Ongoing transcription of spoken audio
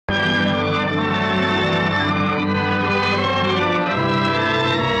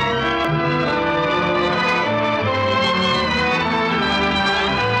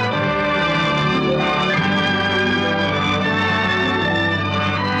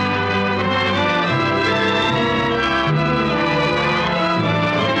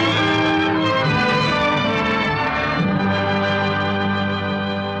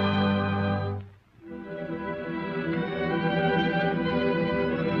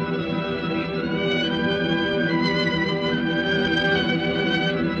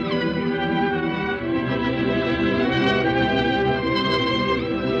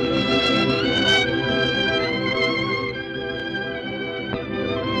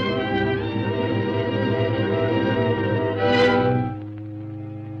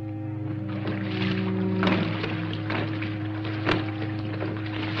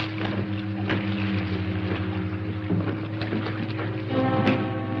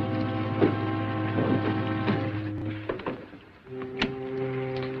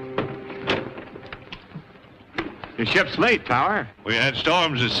Your ship's late, Tower. We had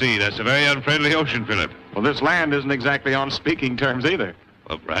storms at sea. That's a very unfriendly ocean, Philip. Well, this land isn't exactly on speaking terms either.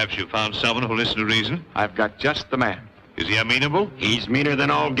 Well, perhaps you found someone who'll listen to reason. I've got just the man. Is he amenable? He's meaner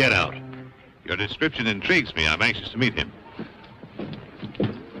than all get out. Your description intrigues me. I'm anxious to meet him.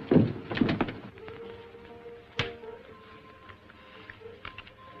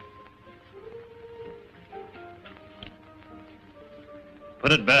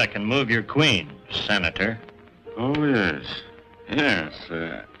 Put it back and move your queen, Senator. Oh, yes. Yes,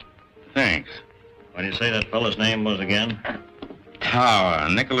 thanks. What do you say that fellow's name was again? Tower,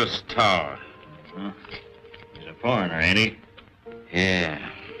 Nicholas Tower. Huh? He's a foreigner, ain't he? Yeah.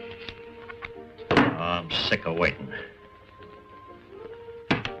 Oh, I'm sick of waiting.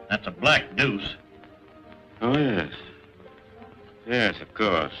 That's a black deuce. Oh, yes. Yes, of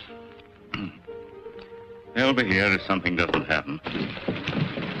course. They'll be here if something doesn't happen.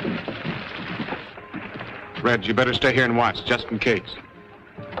 Red, you better stay here and watch, just in case.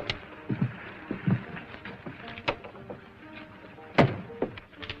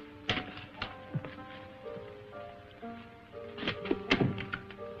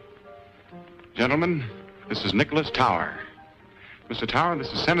 Gentlemen, this is Nicholas Tower. Mr. Tower,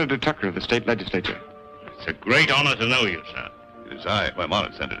 this is Senator Tucker of the state legislature. It's a great honor to know you, sir. It is I. I'm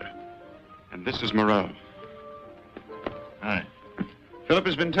honored, Senator. And this is Morrell. Hi. Philip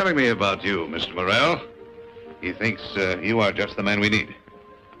has been telling me about you, Mr. Morrell. He thinks you are just the man we need.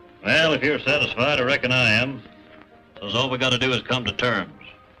 Well, if you're satisfied, I reckon I am. So all we got to do is come to terms.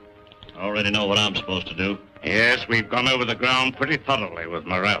 I already know what I'm supposed to do. Yes, we've gone over the ground pretty thoroughly with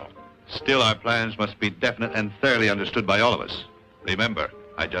Morrell. Still, our plans must be definite and thoroughly understood by all of us. Remember,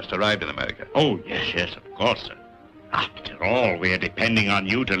 I just arrived in America. Oh, yes, of course, sir. After all, we are depending on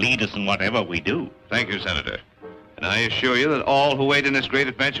you to lead us in whatever we do. Thank you, Senator. And I assure you that all who wait in this great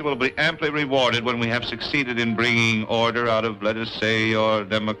adventure will be amply rewarded when we have succeeded in bringing order out of, let us say, your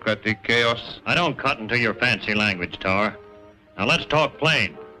democratic chaos. I don't cut into your fancy language, Tar. Now let's talk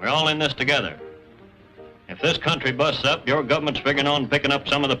plain. We're all in this together. If this country busts up, your government's figuring on picking up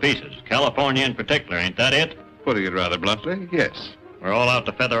some of the pieces. California in particular, ain't that it? Putting it rather bluntly, yes. We're all out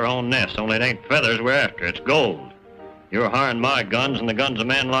to feather our own nest, only it ain't feathers we're after, it's gold. You're hiring my guns and the guns of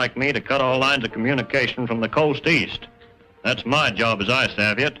men like me to cut all lines of communication from the coast east. That's my job as I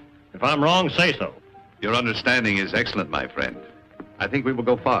savvy it. If I'm wrong, say so. Your understanding is excellent, my friend. I think we will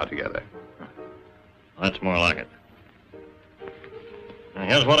go far together. That's more like it. Now,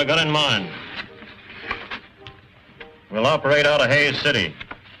 here's what I got in mind. We'll operate out of Hayes City.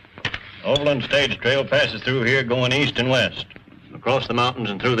 Overland Stage Trail passes through here going east and west, across the mountains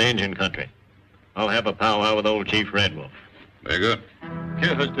and through the Indian country. I'll have a powwow with old Chief Red Wolf. Very good.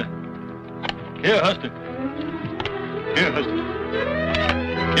 Here, Huster. Here, Huster. Here,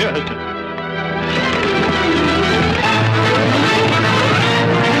 Huster. Here, Huster.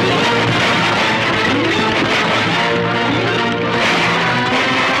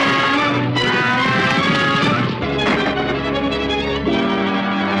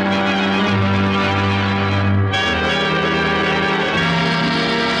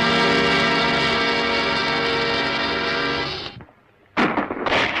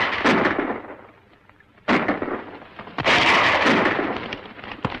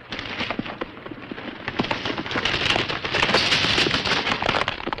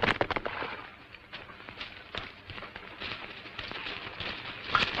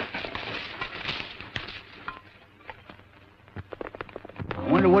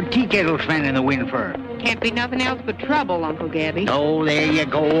 Tea kettle's fanning the wind for? Can't be nothing else but trouble, Uncle Gabby. Oh, there you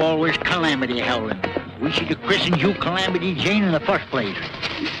go, always calamity howling. We should have christened you Calamity Jane in the first place.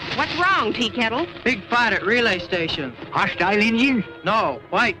 What's wrong, Tea Kettle? Big fight at relay station. Hostile Indians? No,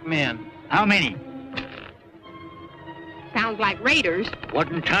 white men. How many? Sounds like raiders.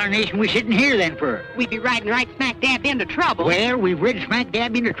 What in tarnation we sitting here then for? We'd be riding right smack dab into trouble. Well, we've rid smack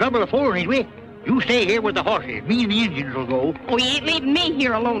dab into trouble before, ain't we? You stay here with the horses. Me and the Indians will go. Oh, you ain't leaving me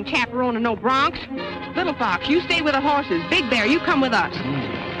here alone, chaperoning no broncs. Little Fox, you stay with the horses. Big Bear, you come with us.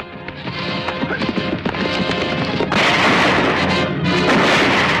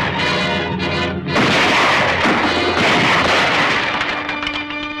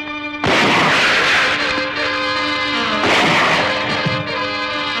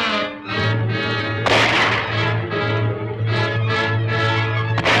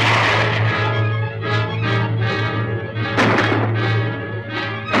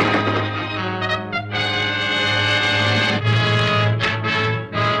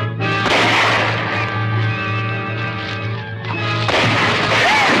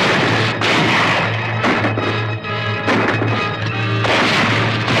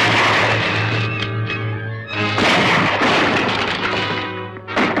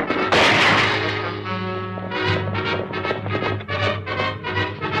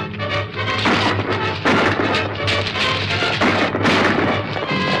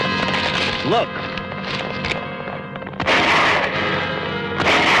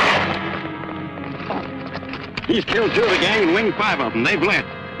 He's killed 2 of the gang and winged 5 of them. They've left.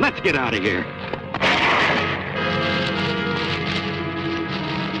 Let's get out of here.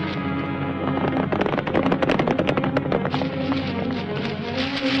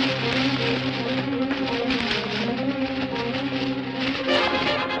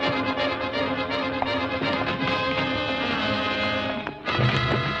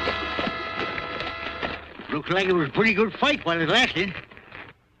 Looks like it was a pretty good fight while it lasted.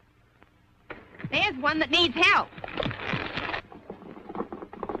 There's one that needs help.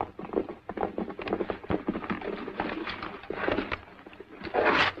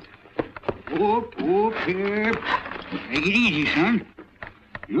 Whoop, here. Take it easy, son.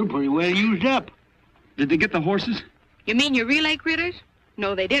 You're pretty well used up. Did they get the horses? You mean your relay critters?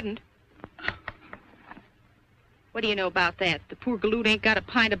 No, they didn't. What do you know about that? The poor galoot ain't got a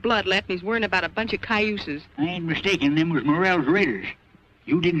pint of blood left, and he's worrying about a bunch of cayuses. I ain't mistaken, them was Morrell's raiders.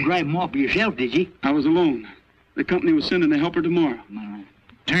 You didn't drive them off yourself, did you? I was alone. The company was sending a helper tomorrow.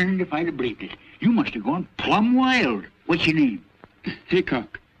 Turned if I'd have believed it. You must have gone plumb wild. What's your name?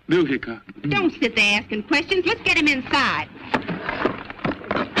 Hickok. Bill Hickok. Don't sit there asking questions. Let's get him inside.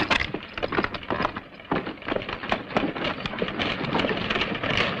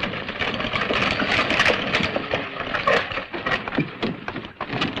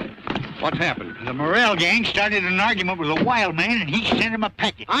 What's happened? The Morrell gang started an argument with a wild man, and he sent him a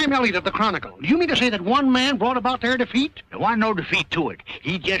packet. I'm Elliot of the Chronicle. Do you mean to say that one man brought about their defeat? There wasn't no defeat to it.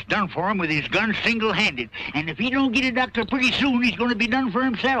 He just done for him with his gun single-handed. And if he don't get a doctor pretty soon, he's going to be done for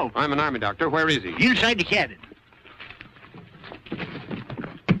himself. I'm an army doctor. Where is he? Inside the cabin.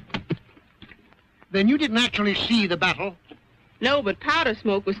 Then you didn't actually see the battle? No, but powder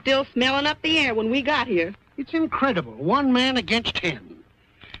smoke was still smelling up the air when we got here. It's incredible. 1 man against 10.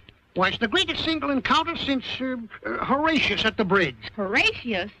 Why, it's the greatest single encounter since Horatius at the bridge.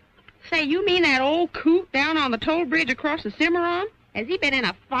 Horatius? Say, you mean that old coot down on the toll bridge across the Cimarron? Has he been in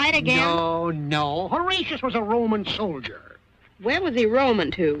a fight again? No. Horatius was a Roman soldier. Where was he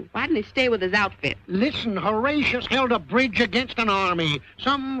roaming to? Why didn't he stay with his outfit? Listen, Horatius held a bridge against an army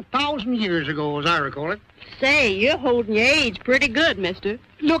some 1,000 years ago, as I recall it. Say, you're holding your age pretty good, mister.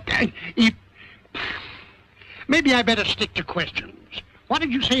 Look, maybe I better stick to questions. What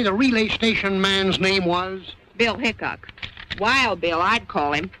did you say the relay station man's name was? Bill Hickok. Wild Bill, I'd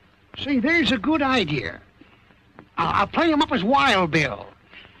call him. See, there's a good idea. I'll play him up as Wild Bill.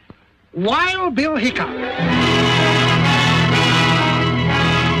 Wild Bill Hickok.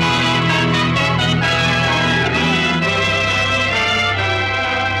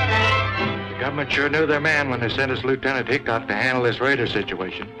 The government sure knew their man when they sent us Lieutenant Hickok to handle this raider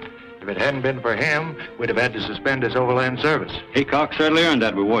situation. If it hadn't been for him, we'd have had to suspend his overland service. Hickok certainly earned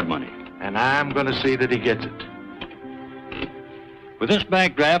that reward money. And I'm going to see that he gets it. With this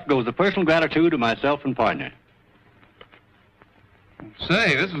bank draft goes the personal gratitude of myself and partner.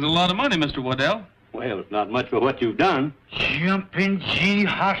 Say, this is a lot of money, Mr. Waddell. Well, it's not much for what you've done. Jumping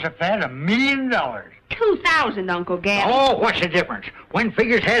Jehoshaphat, $1 million. 2,000, Uncle Gabby. Oh, what's the difference? When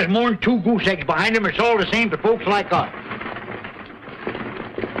figures has more than 2 goose eggs behind them, it's all the same to folks like us.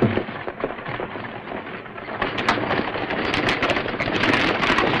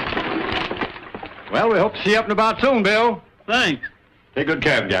 Well, we hope to see you up and about soon, Bill. Thanks. Take good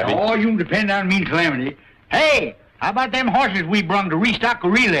care of Gabby. Oh, you can depend on me, Calamity. Hey, how about them horses we brung to restock the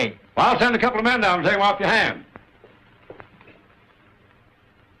relay? Well, I'll send a couple of men down and take them off your hand.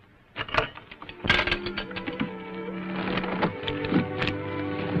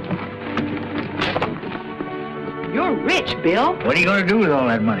 You're rich, Bill. What are you going to do with all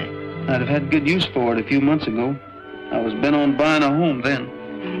that money? I'd have had good use for it a few months ago. I was bent on buying a home then.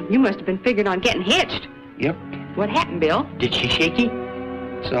 You must have been figuring on getting hitched. Yep. What happened, Bill? Did she shake you?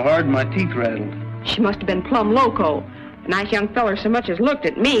 So hard my teeth rattled. She must have been plumb loco. A nice young feller so much as looked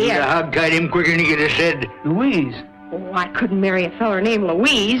at me. The hog tied him quicker than he could have said. Louise. Oh, I couldn't marry a feller named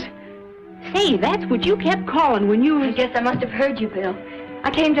Louise. Say, that's what you kept calling when you was... I guess I must have heard you, Bill.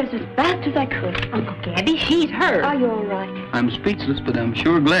 I came just as fast as I could. Uncle Gabby, she's hurt. Are you all right? I'm speechless, but I'm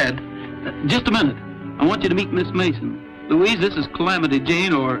sure glad. Just a minute. I want you to meet Miss Mason. Louise, this is Calamity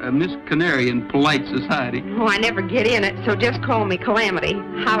Jane, or Miss Canary in polite society. Oh, I never get in it, so just call me Calamity.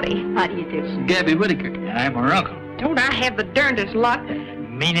 Howdy. How do you do? Gabby Whittaker. And I'm her uncle. Don't I have the darndest luck?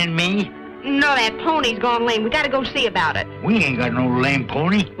 Meaning me? No, that pony's gone lame. We gotta go see about it. We ain't got no lame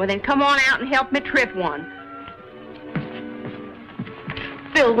pony. Well, then come on out and help me trip one.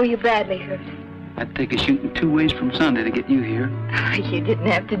 Bill, were you badly hurt? I'd take a shooting 2 ways from Sunday to get you here. You didn't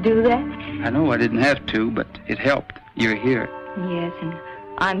have to do that. I know I didn't have to, but it helped. You're here. Yes, and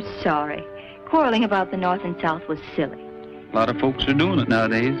I'm sorry. Quarreling about the North and South was silly. A lot of folks are doing it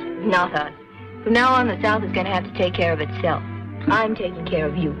nowadays. Not us. From now on, the South is going to have to take care of itself. I'm taking care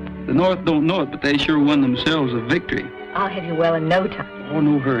of you. The North don't know it, but they sure won themselves a victory. I'll have you well in no time. Oh,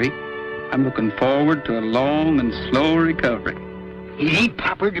 no hurry. I'm looking forward to a long and slow recovery. It ain't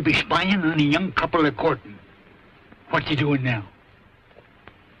proper to be spying on a young couple of courting. What's he doing now?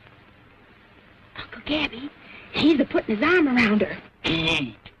 Uncle Gabby, he's a-putting his arm around her. He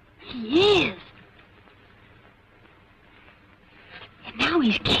ain't. He is. And now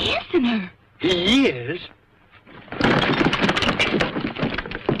he's kissing her. He is?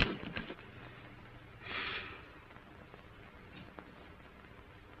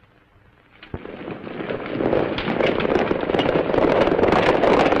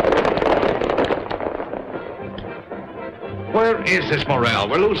 Where is this Morale?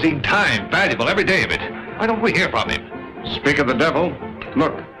 We're losing time, valuable, every day of it. Why don't we hear from him? Speak of the devil.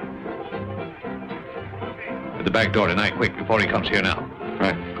 Look. At the back door tonight, quick, before he comes here now.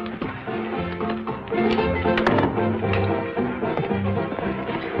 Right.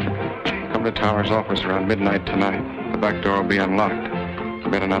 Come to Tower's office around midnight tonight. The back door will be unlocked.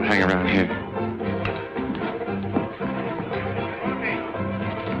 You better not hang around here.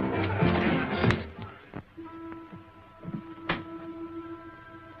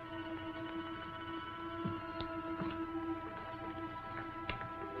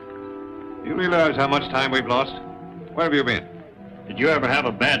 You realize how much time we've lost? Where have you been? Did you ever have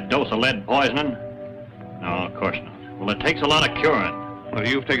a bad dose of lead poisoning? No, of course not. Well, it takes a lot of curing. Well,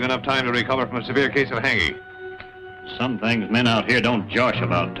 you've taken enough time to recover from a severe case of hanging. Some things men out here don't josh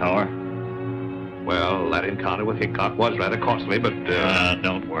about, Tower. Well, that encounter with Hickok was rather costly, but...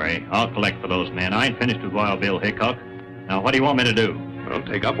 Don't worry. I'll collect for those men. I ain't finished with Wild Bill Hickok. Now, what do you want me to do? Well,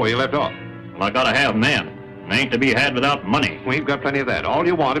 take up where you left off. Well, I gotta have men. They ain't to be had without money. We've got plenty of that. All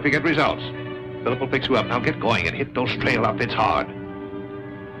you want if you get results. Philip will fix you up. Now get going and hit those trail outfits hard.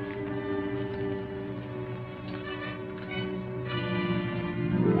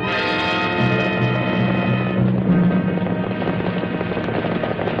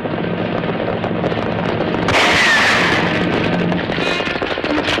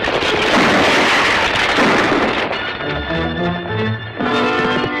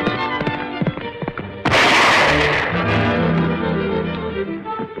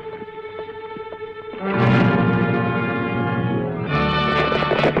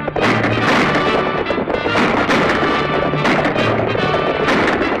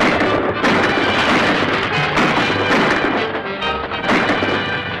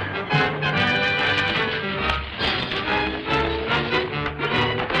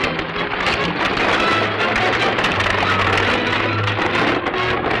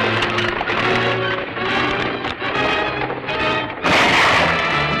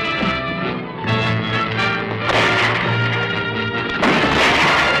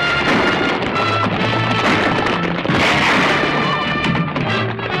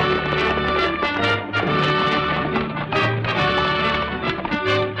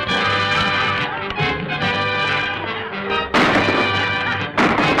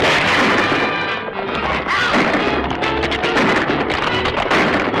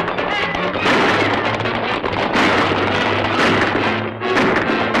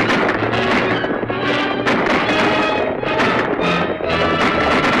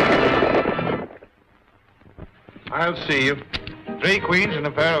 I'll see you. 3 queens and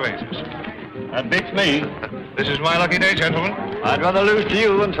a pair of aces. That beats me. This is my lucky day, gentlemen. I'd rather lose to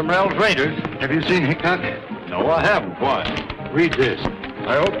you than some Rel's Raiders. Have you seen Hickok? No, I haven't. Why? Read this.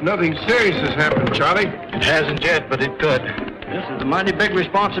 I hope nothing serious has happened, Charlie. It hasn't yet, but it could. This is a mighty big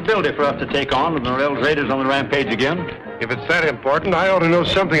responsibility for us to take on with the Rel's Raiders on the rampage again. If it's that important, I ought to know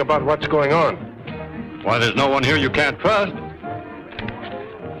something about what's going on. Why, there's no one here you can't trust.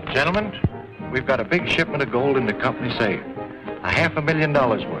 Gentlemen, we've got a big shipment of gold in the company safe.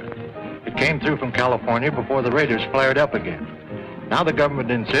 $500,000 worth. It came through from California before the raiders flared up again. Now the government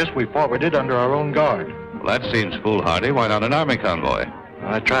insists we forward it under our own guard. Well, that seems foolhardy. Why not an army convoy?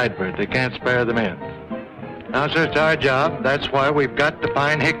 I tried for it. They can't spare the men. Now, sir, it's our job. That's why we've got to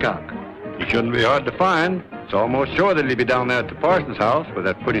find Hickok. He shouldn't be hard to find. It's almost sure that he'll be down there at the parson's house with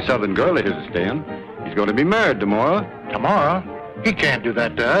that pretty southern girl of his is staying. He's going to be married tomorrow. Tomorrow? He can't do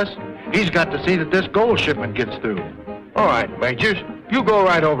that to us. He's got to see that this gold shipment gets through. All right, Majors. You go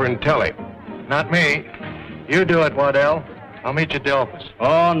right over and tell him. Not me. You do it, Waddell. I'll meet you at the office.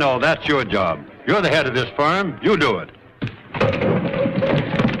 Oh, no, that's your job. You're the head of this firm. You do it.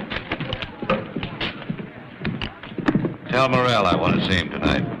 Tell Morrell I want to see him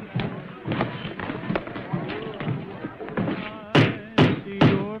tonight.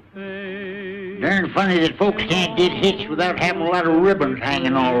 Darn funny that folks can't get hitched without having a lot of ribbons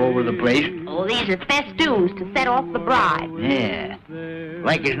hanging all over the place. Oh, these are festoons to set off the bride. Yeah.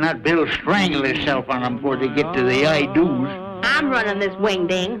 Like as not, Bill strangled himself on them before they get to the I-do's. I'm running this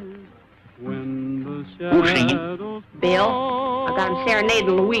wing-ding. Who's singing? Bill. I got him serenading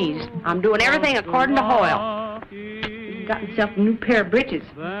Louise. I'm doing everything according to Hoyle. He's got himself a new pair of breeches.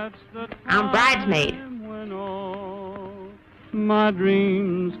 I'm bridesmaid. My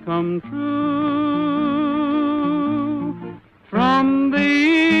dreams come true from the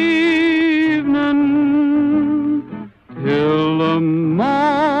evening till the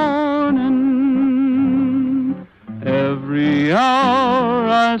morning. Every hour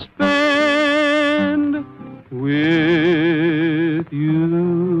I spend with you.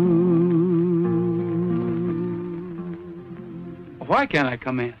 Why can't I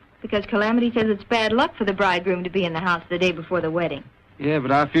come in? Because Calamity says it's bad luck for the bridegroom to be in the house the day before the wedding. Yeah,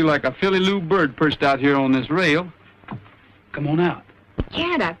 but I feel like a Philly-Lou bird perched out here on this rail. Come on out.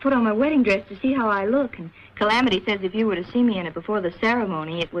 Can't I put on my wedding dress to see how I look? And Calamity says if you were to see me in it before the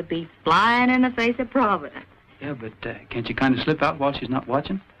ceremony, it would be flying in the face of Providence. Yeah, but can't you kind of slip out while she's not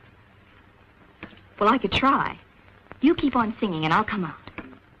watching? Well, I could try. You keep on singing and I'll come out.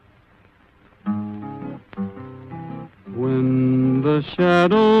 When the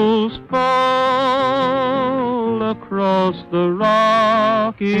shadows fall across the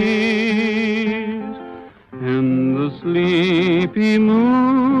Rockies and the sleepy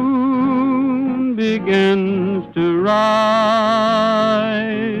moon begins to rise,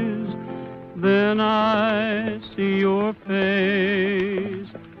 then I see your face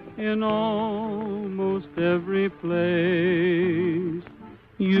in almost every place.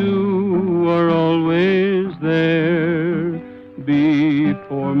 You are always there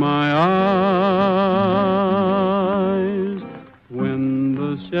before my eyes. When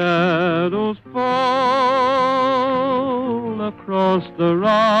the shadows fall across the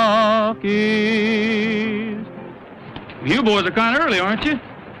Rockies. You boys are kind of early, aren't you?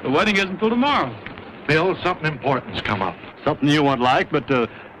 The wedding isn't till tomorrow. Bill, something important's come up. Something you won't like, but,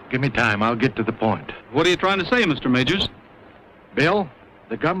 Give me time. I'll get to the point. What are you trying to say, Mr. Majors? Bill,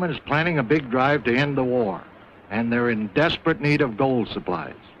 the government is planning a big drive to end the war, and they're in desperate need of gold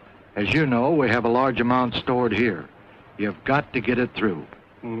supplies. As you know, we have a large amount stored here. You've got to get it through.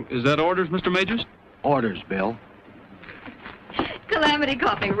 Well, is that orders, Mr. Majors? Orders, Bill. Calamity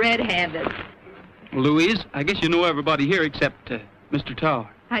caught me red-handed. Well, Louise, I guess you know everybody here except Mr. Tower.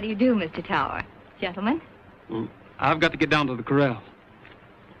 How do you do, Mr. Tower? Gentlemen? Well, I've got to get down to the corral.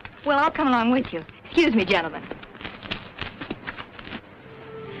 Well, I'll come along with you. Excuse me, gentlemen.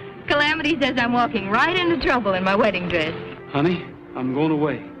 Calamity says I'm walking right into trouble in my wedding dress. Honey, I'm going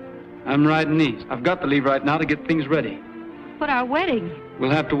away. I'm riding east. I've got to leave right now to get things ready. But our wedding? We'll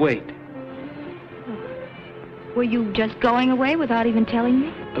have to wait. Were you just going away without even telling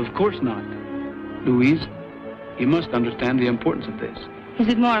me? Of course not. Louise, you must understand the importance of this. Is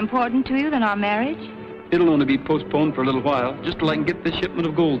it more important to you than our marriage? It'll only be postponed for a little while, just till I can get this shipment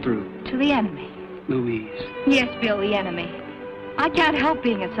of gold through. To the enemy? Louise. Yes, Bill, the enemy. I can't help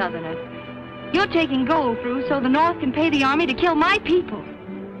being a Southerner. You're taking gold through so the North can pay the Army to kill my people.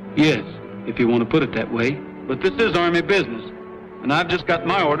 Yes, if you want to put it that way. But this is Army business, and I've just got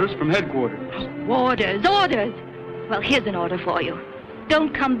my orders from headquarters. Orders, orders! Well, here's an order for you.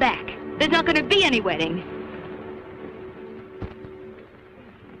 Don't come back. There's not going to be any wedding.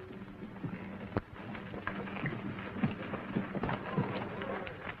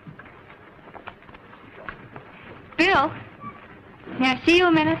 Bill, may I see you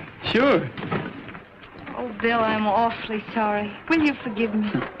a minute? Sure. Oh, Bill, I'm awfully sorry. Will you forgive me?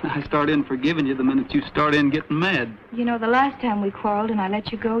 I start in forgiving you the minute you start in getting mad. You know, the last time we quarreled and I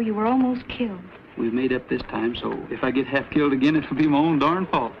let you go, you were almost killed. We've made up this time, so if I get half killed again, it'll be my own darn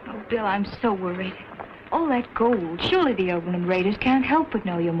fault. Oh, Bill, I'm so worried. All that gold, surely the Overland Raiders can't help but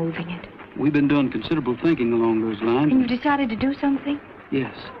know you're moving it. We've been doing considerable thinking along those lines. And you decided to do something?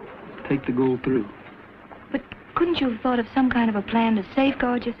 Yes. Take the gold through. But couldn't you have thought of some kind of a plan to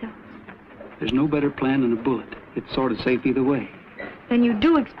safeguard yourself? There's no better plan than a bullet. It's sort of safe either way. Then you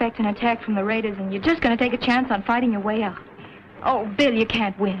do expect an attack from the Raiders, and you're just going to take a chance on fighting your way out. Oh, Bill, you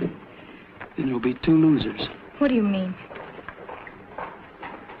can't win. Then there'll be two losers. What do you mean?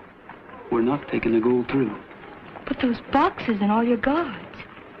 We're not taking the gold through. But those boxes and all your guards.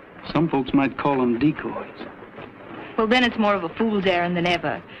 Some folks might call them decoys. Well, then it's more of a fool's errand than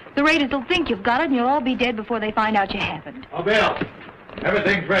ever. The Raiders will think you've got it, and you'll all be dead before they find out you haven't. Oh, Bill,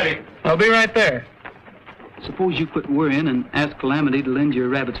 everything's ready. I'll be right there. Suppose you quit worrying and ask Calamity to lend you a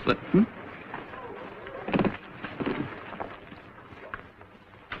rabbit's foot, hmm?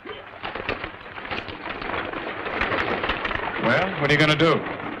 What are you going to do?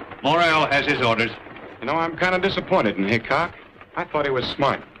 Morrell has his orders. You know, I'm kind of disappointed in Hickok. I thought he was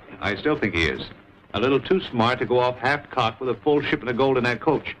smart. I still think he is. A little too smart to go off half-cocked with a full shipment of gold in that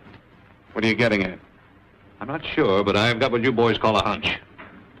coach. What are you getting at? I'm not sure, but I've got what you boys call a hunch.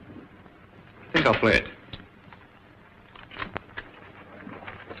 I think I'll play it.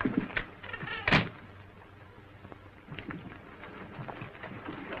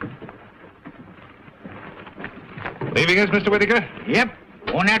 Leaving us, Mr. Whittaker? Yep.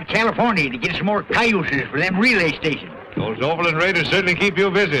 Going out to California to get some more cayuses for them relay stations. Those Overland Raiders certainly keep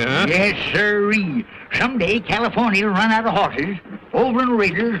you busy, huh? Yes, sirree. Someday California will run out of horses, Overland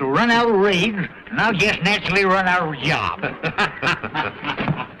Raiders will run out of raids, and I'll just naturally run out of a job.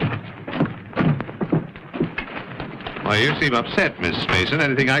 Why, you seem upset, Miss Mason.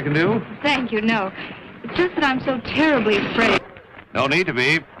 Anything I can do? Thank you, no. It's just that I'm so terribly afraid. No need to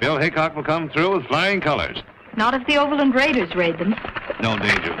be. Bill Hickok will come through with flying colors. Not if the Overland Raiders raid them. No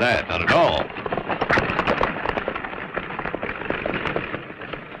danger of that, not at all.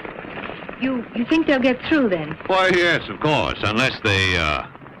 You think they'll get through then? Why, yes, of course, unless they,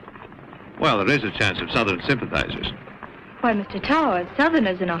 well, there is a chance of Southern sympathizers. Why, Mr. Tower,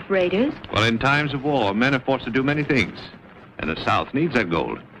 Southerners are not raiders. Well, in times of war, men are forced to do many things. And the South needs that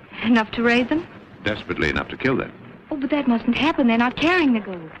gold. Enough to raid them? Desperately enough to kill them. Oh, but that mustn't happen. They're not carrying the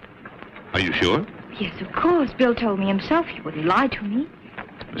gold. Are you sure? Yes, of course. Bill told me himself. He wouldn't lie to me.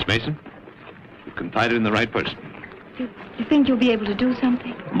 Miss Mason, you've confided in the right person. You think you'll be able to do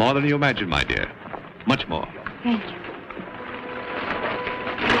something? More than you imagine, my dear. Much more. Thank you.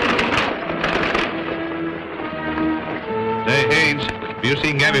 Say, Haynes, have you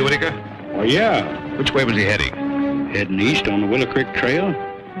seen Gabby Whittaker? Oh, yeah. Which way was he heading? Heading east on the Willow Creek Trail?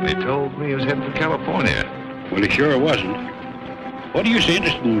 They told me he was heading for California. Well, he sure wasn't. What are you so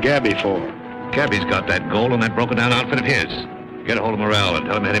interested in Gabby for? Gabby's got that gold on that broken-down outfit of his. Get a hold of Morrell and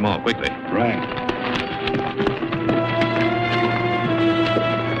tell him to head him off quickly. Right.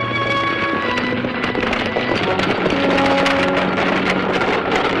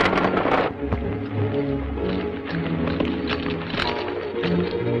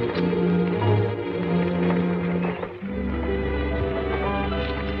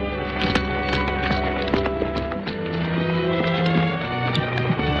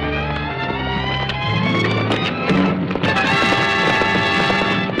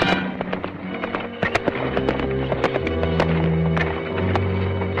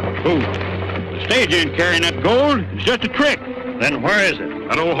 Ain't carrying that gold. It's just a trick. Then where is it?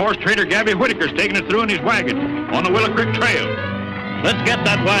 That old horse trader Gabby Whittaker's taking it through in his wagon on the Willow Creek Trail. Let's get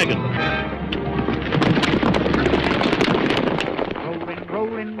that wagon. Rolling,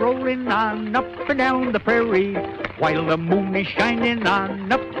 rolling, rolling on up and down the prairie, while the moon is shining on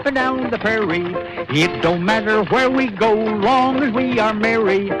up and down the prairie. It don't matter where we go, long as we are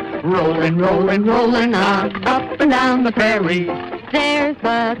merry. Rolling, rolling, rolling on up and down the prairie. There's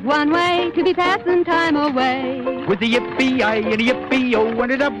but one way to be passing time away. With a yippee-I and a yippee-oh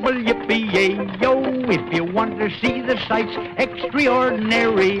and a double yippee-yay-yo. If you want to see the sights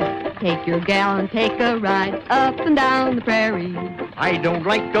extraordinary, take your gal and take a ride up and down the prairie. I don't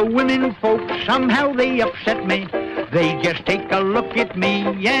like the women folks, somehow they upset me. They just take a look at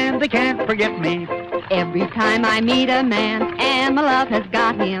me and they can't forget me. Every time I meet a man and my love has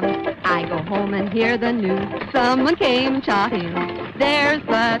got him, I go home and hear the news, someone came and shot him. There's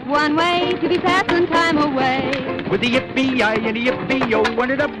but one way to be passing time away. With a yippee-I and a yippee-oh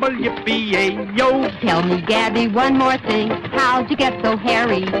and a double yippee-yay-yo. Tell me, Gabby, one more thing, how'd you get so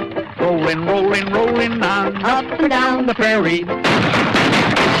hairy? Rolling, rolling, rolling on up and down the prairie.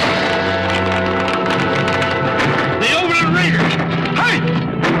 The Overland Raiders! Hey!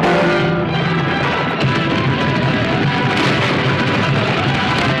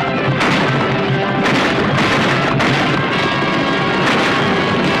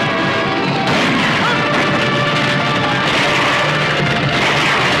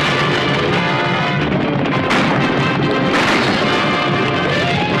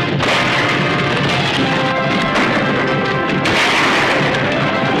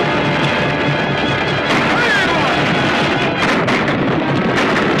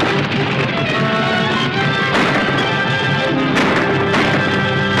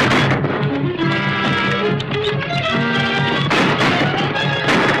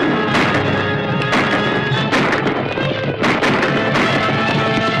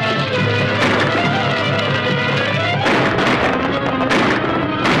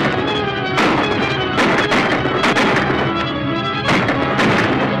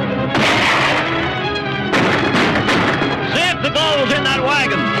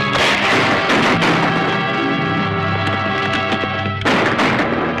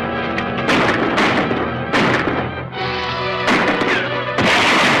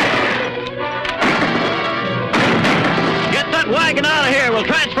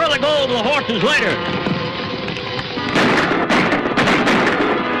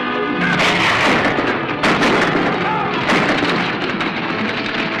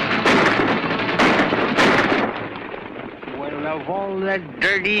 of all the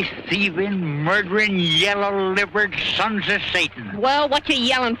dirty, thieving, murdering, yellow-livered sons of Satan. Well, what you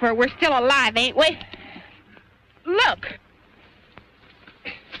yelling for? We're still alive, ain't we? Look.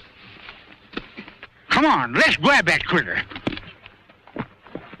 Come on, let's grab that critter.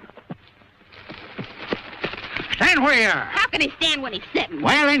 Stand where you are. How can he stand when he's sitting?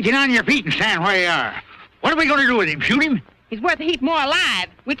 Well, then get on your feet and stand where you are. What are we going to do with him? Shoot him? He's worth a heap more alive.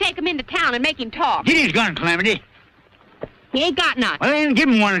 We take him into town and make him talk. Get his gun, Calamity. He ain't got none. Well, then give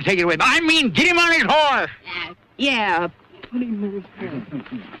him one and take it away. I mean, get him on his horse. Yeah. Put him on his horse.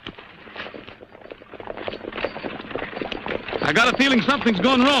 I got a feeling something's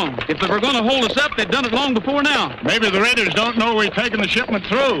gone wrong. If they were going to hold us up, they'd done it long before now. Maybe the raiders don't know we're taking the shipment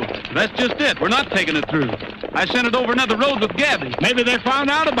through. That's just it. We're not taking it through. I sent it over another road with Gabby. Maybe they found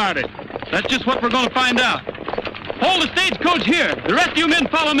out about it. That's just what we're going to find out. Hold the stagecoach here. The rest of you men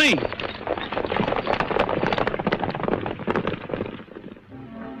follow me.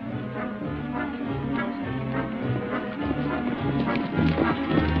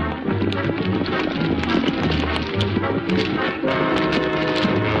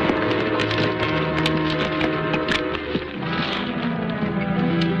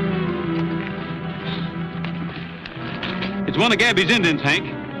 It's one of Gabby's Indians,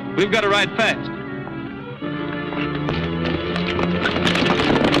 Hank. We've got to ride fast.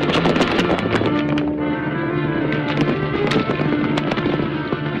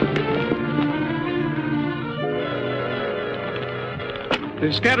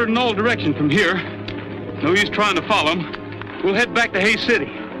 They're scattered in all directions from here. No use trying to follow them. We'll head back to Hayes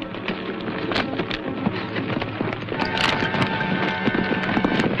City.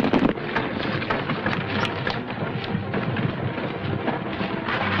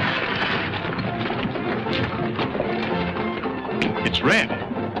 It's Red.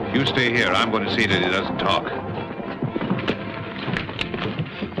 You stay here. I'm going to see that he doesn't talk.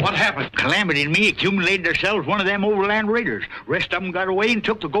 What happened? Calamity and me accumulated ourselves one of them overland raiders. Rest of them got away and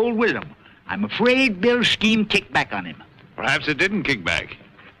took the gold with them. I'm afraid Bill's scheme kicked back on him. Perhaps it didn't kick back.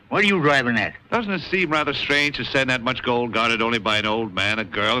 What are you driving at? Doesn't it seem rather strange to send that much gold guarded only by an old man, a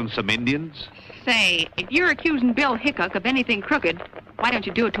girl, and some Indians? Say, if you're accusing Bill Hickok of anything crooked, why don't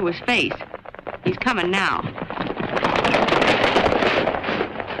you do it to his face? He's coming now.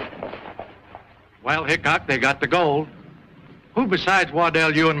 Well, Hickok, they got the gold. Who besides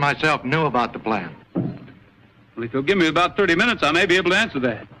Waddell, you and myself knew about the plan? Well, if you'll give me about 30 minutes, I may be able to answer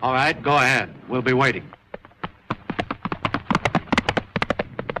that. All right, go ahead. We'll be waiting.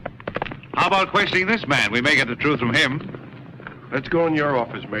 How about questioning this man? We may get the truth from him. Let's go in your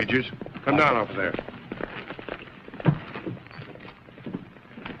office, Majors. Come down over there.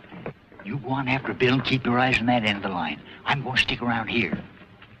 You go on after Bill and keep your eyes on that end of the line. I'm going to stick around here.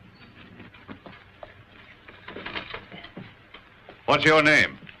 What's your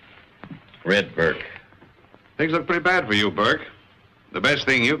name? Red Burke. Things look pretty bad for you, Burke. The best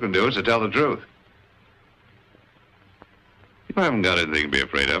thing you can do is to tell the truth. You haven't got anything to be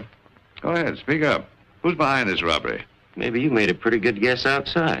afraid of. Go ahead, speak up. Who's behind this robbery? Maybe you made a pretty good guess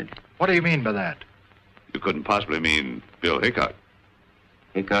outside. What do you mean by that? You couldn't possibly mean Bill Hickok.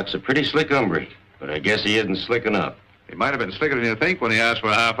 Hickok's a pretty slick hombre, but I guess he isn't slick enough. He might have been slicker than you think when he asked for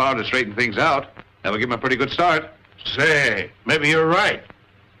a half hour to straighten things out. That would give him a pretty good start. Say, maybe you're right.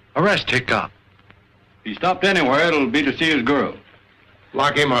 Arrest Hickok. If he stopped anywhere, it'll be to see his girl.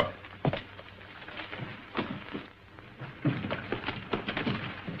 Lock him up.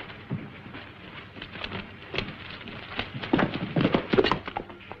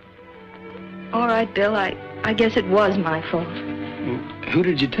 All right, Bill, I guess it was my fault. Who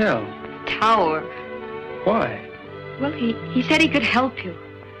did you tell? Tower. Why? Well, he said he could help you.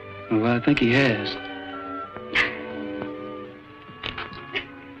 Well, I think he has.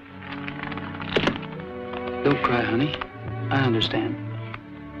 Don't cry, honey. I understand.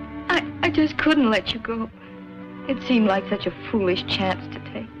 I just couldn't let you go. It seemed like such a foolish chance to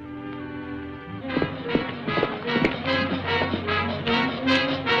take.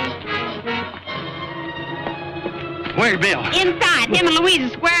 Where's Bill? Inside. Him and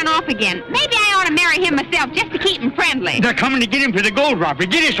Louise are squaring off again. Maybe I ought to marry him myself just to keep him friendly. They're coming to get him for the gold robbery.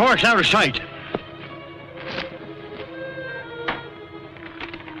 Get his horse out of sight.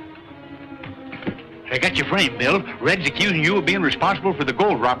 I got your frame, Bill. Red's accusing you of being responsible for the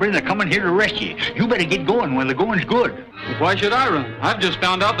gold robbery, and they're coming here to arrest you. You better get going when the going's good. Well, why should I run? I've just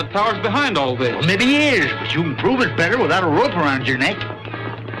found out that Tower's behind all this. Well, maybe he is, but you can prove it better without a rope around your neck.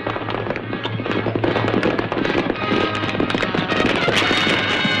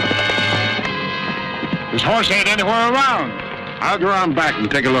 His horse ain't anywhere around. I'll go around back and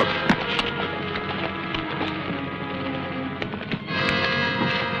take a look.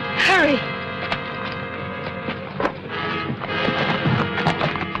 Hurry!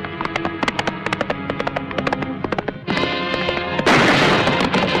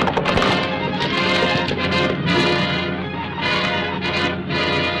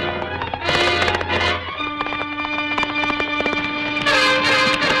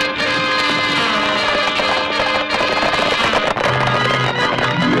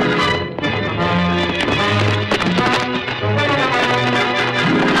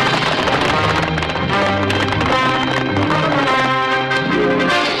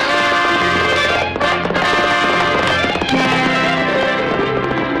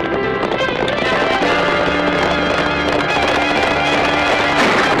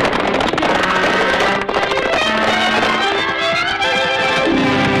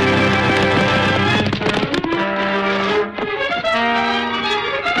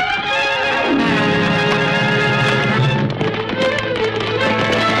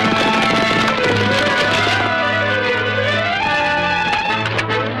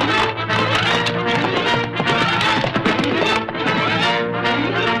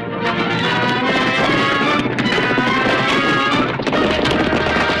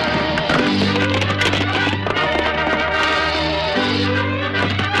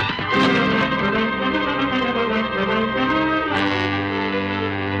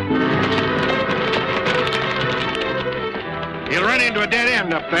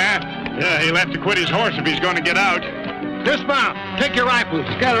 Yeah, he'll have to quit his horse if he's going to get out. Dismount. Take your rifles.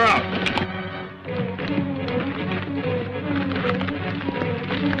 Scatter out.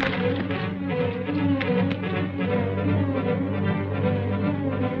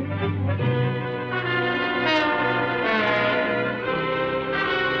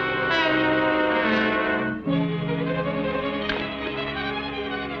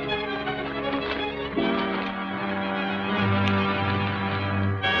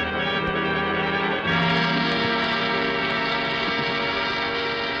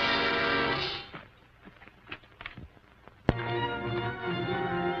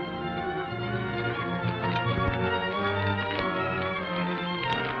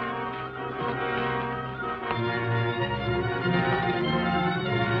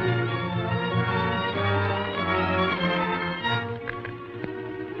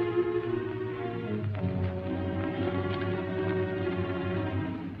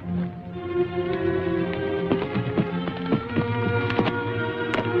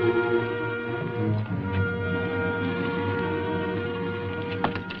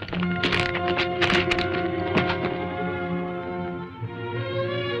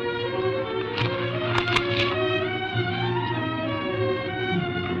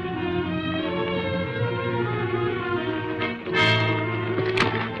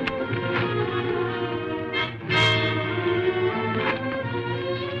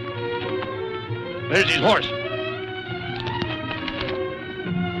 There's his horse.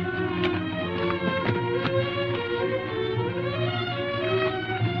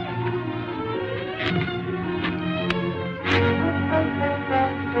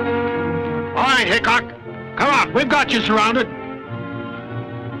 All right, Hickok. Come on, we've got you surrounded.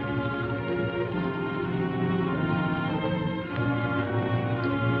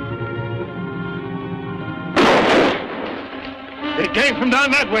 They came from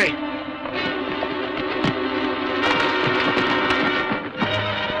down that way.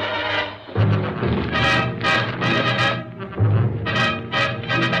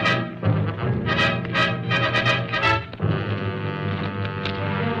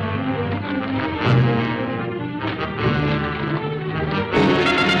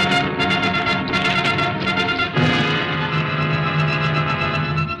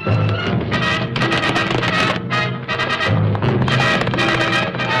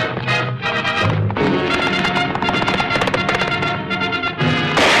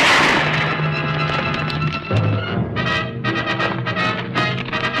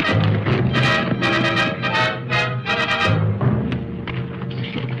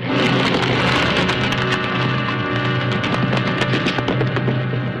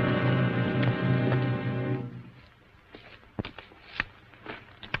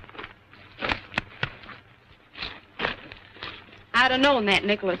 I'd have known that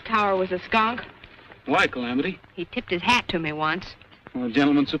Nicholas Tower was a skunk. Why, Calamity? He tipped his hat to me once. Well, a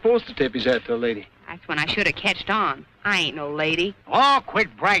gentleman's supposed to tip his hat to a lady. That's when I should have catched on. I ain't no lady. Oh,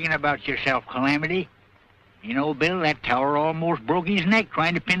 quit bragging about yourself, Calamity. You know, Bill, that Tower almost broke his neck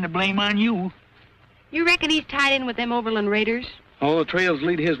trying to pin the blame on you. You reckon he's tied in with them Overland Raiders? All the trails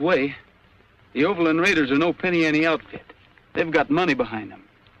lead his way. The Overland Raiders are no penny-ante outfit. They've got money behind them,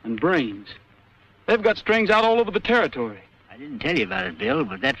 and brains. They've got strings out all over the territory. I didn't tell you about it, Bill,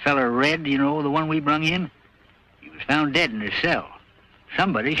 but that feller Red, you know, the one we brung in, he was found dead in his cell.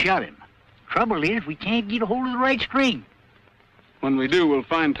 Somebody shot him. Trouble is, we can't get a hold of the right string. When we do, we'll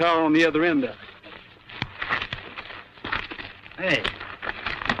find Tower on the other end of it. Hey,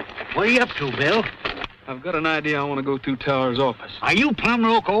 what are you up to, Bill? I've got an idea. I want to go to Tower's office. Are you plumb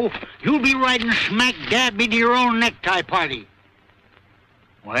loco? You'll be riding smack dab into your own necktie party.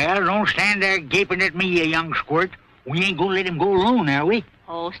 Well, don't stand there gaping at me, you young squirt. We ain't gonna let him go alone, are we?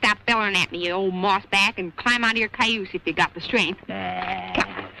 Oh, stop bellering at me, you old mossback, and climb out of your cayuse if you got the strength.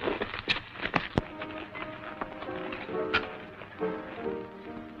 Come.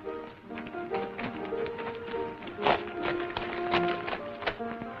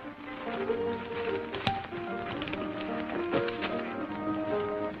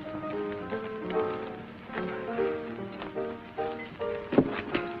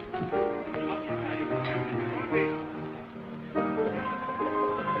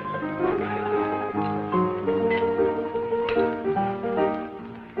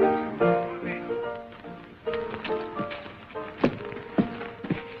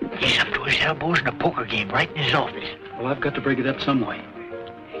 Elbows in a poker game right in his office. Well, I've got to break it up some way.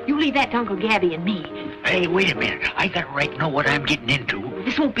 You leave that to Uncle Gabby and me. Hey, wait a minute. I got a right to know what I'm getting into.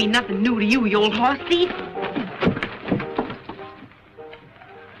 This won't be nothing new to you, you old horse thief.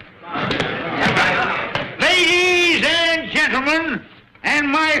 Ladies and gentlemen, and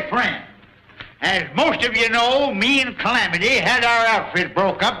my friends, as most of you know, me and Calamity had our outfit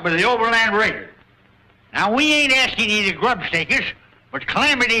broke up by the Overland Raiders. Now, we ain't asking you to grub-stake us, but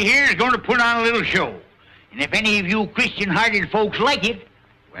Calamity here is going to put on a little show. And if any of you Christian-hearted folks like it,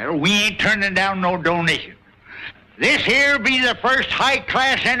 well, we ain't turning down no donation. This here be the first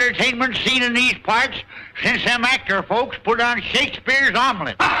high-class entertainment seen in these parts since them actor folks put on Shakespeare's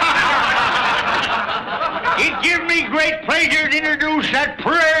Omelette. It gives me great pleasure to introduce that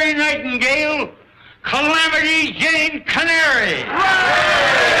prairie nightingale, Calamity Jane Canary.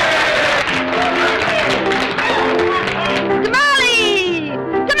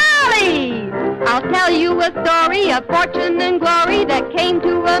 I'll tell you a story of fortune and glory that came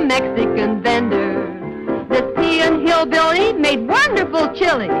to a Mexican vendor. This peon hillbilly made wonderful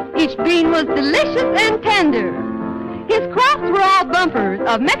chili. Each bean was delicious and tender. His crops were all bumpers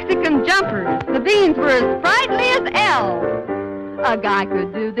of Mexican jumpers. The beans were as sprightly as elves. A guy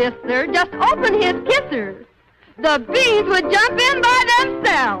could do this, sir, just open his kisser. The beans would jump in by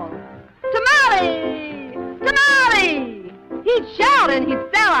themselves. Tamale! Tamale! He'd shout and he'd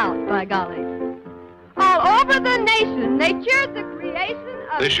sell out, by golly. All over the nation, they cheered the creation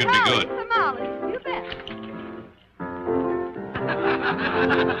of This should be good. tamales. You bet.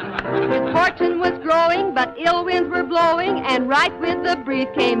 His fortune was growing, but ill winds were blowing, and right with the breeze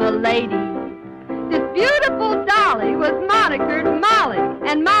came a lady. This beautiful dolly was monikered Molly,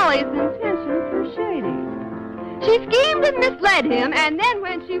 and Molly's intentions were shady. She schemed and misled him, and then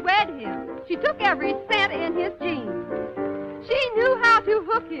when she wed him, she took every cent in his jeans. She knew how to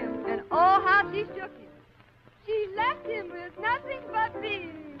hook him, and oh, how she shook him. She left him with nothing but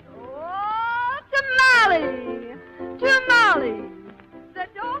beans. Oh, tamale! Tamale! The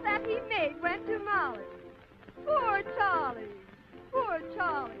dough that he made went to Molly. Poor Charlie! Poor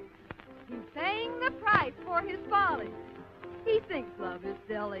Charlie! He's paying the price for his folly. He thinks love is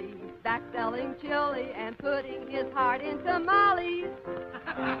silly. He's back selling chili and putting his heart in tamales.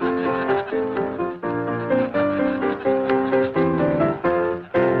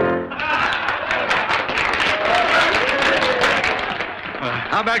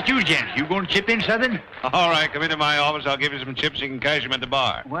 How about you, gents? You going to chip in, Southern? All right, come into my office. I'll give you some chips. You can cash them at the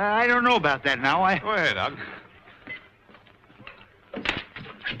bar. Well, I don't know about that now. Go ahead, I'll...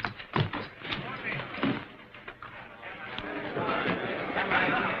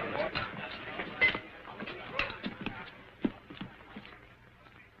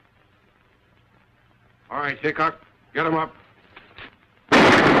 All right, Hickok, get him up.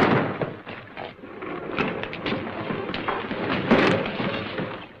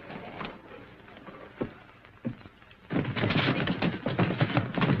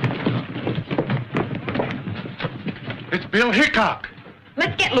 It's Bill Hickok.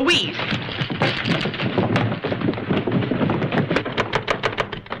 Let's get Louise.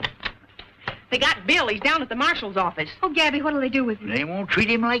 They got Bill. He's down at the marshal's office. Oh, Gabby, what'll they do with him? They won't treat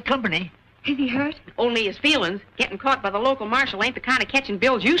him like company. Is he hurt? Only his feelings. Getting caught by the local marshal ain't the kind of catching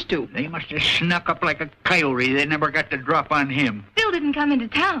Bill's used to. They must have snuck up like a coyote. They never got the drop on him. Bill didn't come into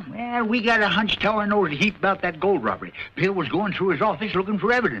town. Well, we got a hunch Tower knows a heap about that gold robbery. Bill was going through his office looking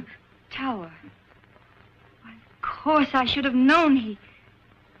for evidence. Tower. Why, of course, I should have known he...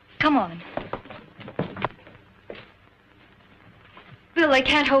 Come on. Bill, they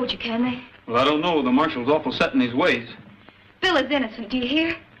can't hold you, can they? Well, I don't know. The marshal's awful set in his ways. Bill is innocent, do you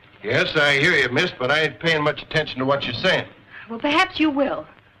hear? Yes, I hear you, miss, but I ain't paying much attention to what you're saying. Well, perhaps you will.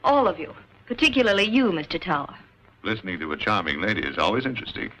 All of you. Particularly you, Mr. Tower. Listening to a charming lady is always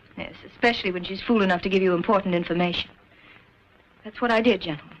interesting. Yes, especially when she's fool enough to give you important information. That's what I did,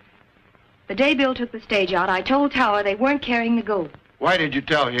 gentlemen. The day Bill took the stage out, I told Tower they weren't carrying the gold. Why did you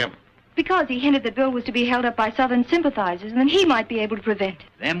tell him? Because he hinted that Bill was to be held up by Southern sympathizers, and then he might be able to prevent it.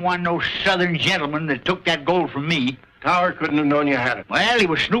 Them wasn't no Southern gentlemen that took that gold from me. Tower couldn't have known you had it. Well, he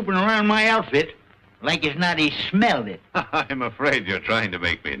was snooping around my outfit. Like as not he smelled it. I'm afraid you're trying to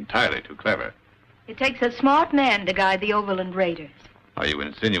make me entirely too clever. It takes a smart man to guide the Overland Raiders. Are you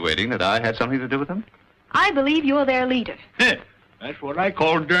insinuating that I had something to do with them? I believe you're their leader. That's what I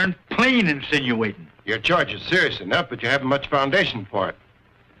call darn plain insinuating. Your charge is serious enough, but you haven't much foundation for it.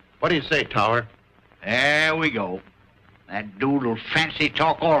 What do you say, Tower? There we go. That dude'll fancy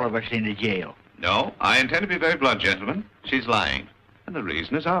talk all of us into jail. No, I intend to be very blunt, gentlemen. She's lying. And the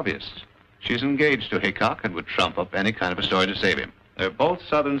reason is obvious. She's engaged to Hickok and would trump up any kind of a story to save him. They're both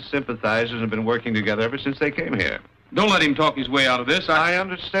Southern sympathizers and have been working together ever since they came here. Don't let him talk his way out of this. I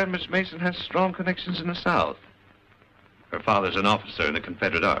understand Miss Mason has strong connections in the South. Her father's an officer in the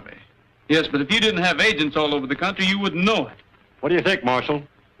Confederate Army. Yes, but if you didn't have agents all over the country, you wouldn't know it. What do you think, Marshal?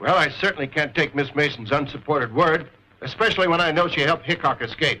 Well, I certainly can't take Miss Mason's unsupported word, especially when I know she helped Hickok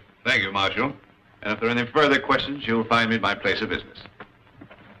escape. Thank you, Marshal. And if there are any further questions, you'll find me at my place of business.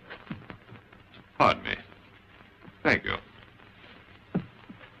 Pardon me. Thank you.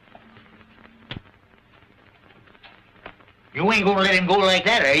 You ain't gonna let him go like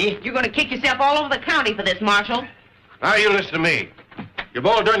that, are you? You're gonna kick yourself all over the county for this, Marshal. Now, you listen to me. You've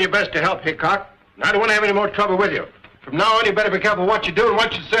all done your best to help Hickok, and I don't want to have any more trouble with you. From now on, you better be careful what you do and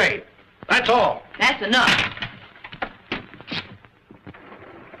what you say. That's all. That's enough.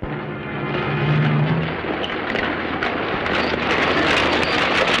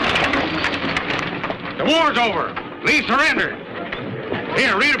 The war's over. Lee surrendered.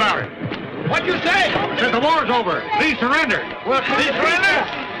 Here, read about it. What'd you say? Said the war's over. Lee surrendered. What? Lee surrendered?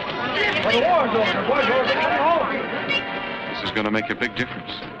 Well, the war's over. The war's over. This is going to make a big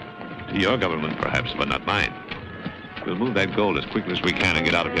difference. To your government, perhaps, but not mine. We'll move that gold as quickly as we can and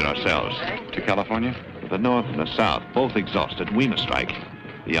get out of here ourselves. To California? The North and the South, both exhausted. We must strike.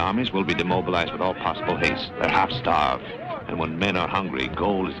 The armies will be demobilized with all possible haste. They're half-starved. And when men are hungry,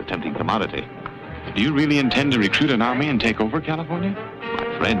 gold is a tempting commodity. Do you really intend to recruit an army and take over California?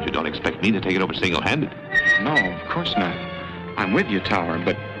 My friend, you don't expect me to take it over single-handed. No, of course not. I'm with you, Tower,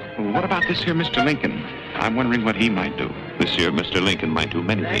 but what about this here Mr. Lincoln? I'm wondering what he might do. This here Mr. Lincoln might do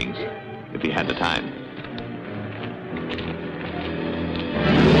many things, if he had the time.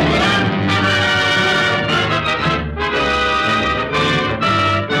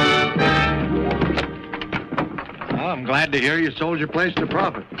 I'm glad to hear you sold your place to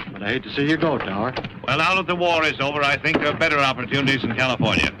profit, but I hate to see you go, Tower. Well, now that the war is over, I think there are better opportunities in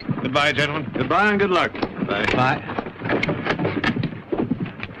California. Goodbye, gentlemen. Goodbye and good luck. Bye. Bye.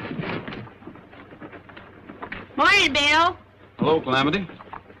 Morning, Bill. Hello, Calamity.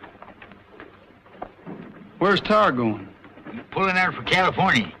 Where's Tower going? He's pulling out for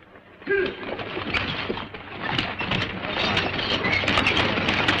California.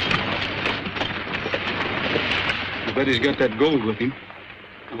 I bet he's got that gold with him.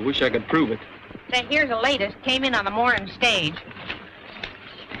 I wish I could prove it. Say, here's the latest. Came in on the morning stage.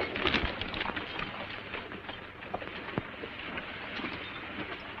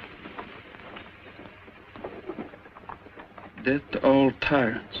 Death to all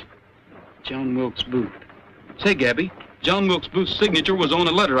tyrants. John Wilkes Booth. Say, Gabby, John Wilkes Booth's signature was on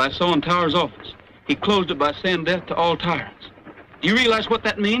a letter I saw in Tower's office. He closed it by saying death to all tyrants. Do you realize what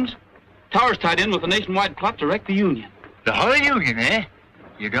that means? Tower's tied in with a nationwide plot to wreck the Union. The whole Union, eh?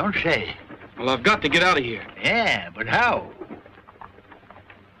 You don't say. Well, I've got to get out of here. Yeah, but how?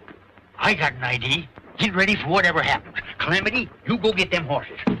 I got an idea. Get ready for whatever happens. Calamity, you go get them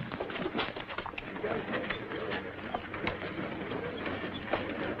horses.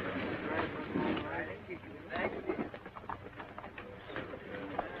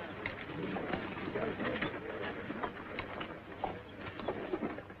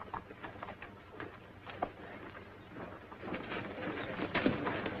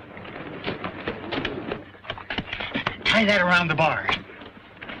 Tie that around the bars.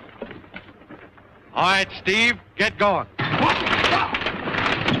 All right, Steve, get going.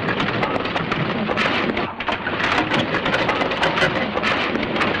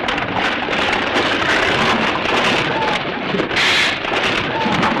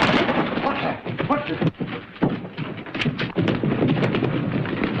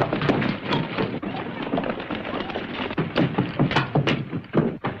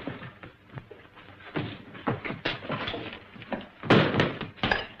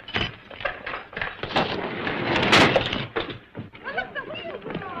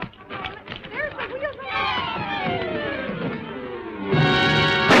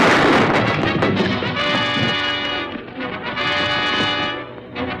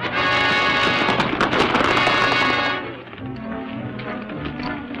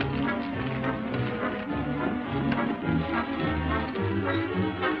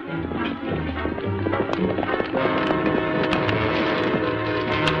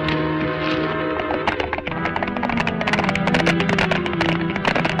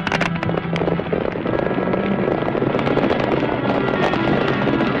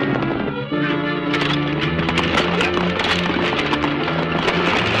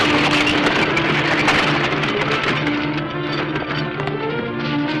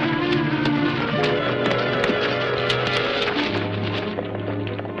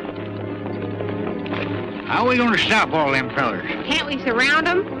 we going to stop all them fellers? Can't we surround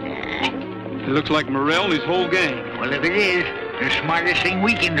them? It looks like Morrell and his whole gang. Well, if it is, the smartest thing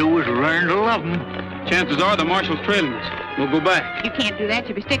we can do is learn to love them. Chances are the marshal's trailing us. We'll go back. You can't do that.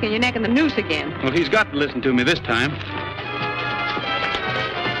 You'll be sticking your neck in the noose again. Well, he's got to listen to me this time.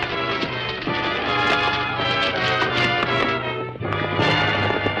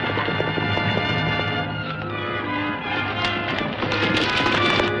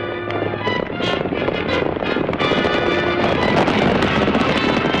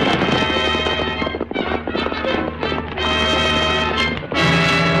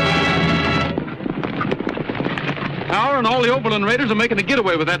 And all the Oberlin Raiders are making a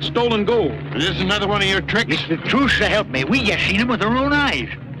getaway with that stolen gold. Is this another one of your tricks? It's the truth to help me. We just seen them with our own eyes.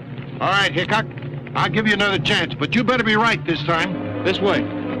 All right, Hickok. I'll give you another chance, but you better be right this time. This way.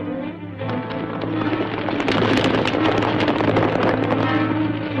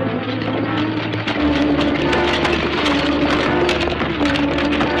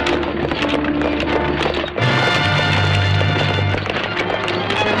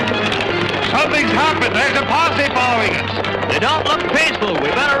 Something's happened. There's a posse following us. They don't look peaceful. We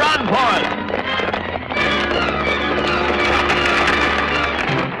better run for it.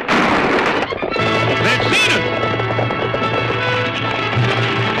 They've seen us.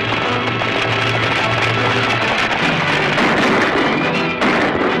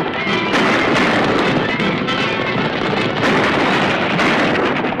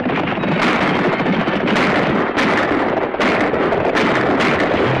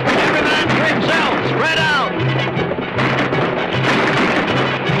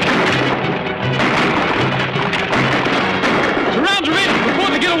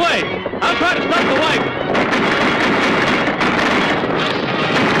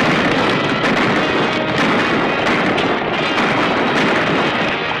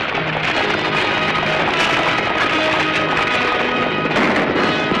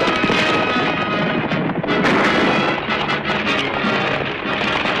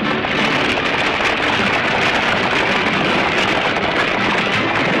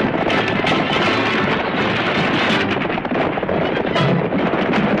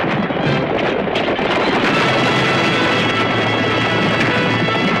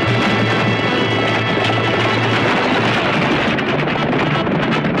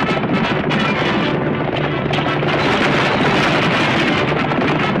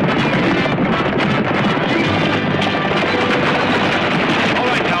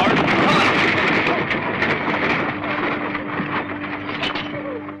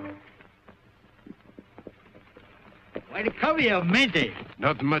 Monte.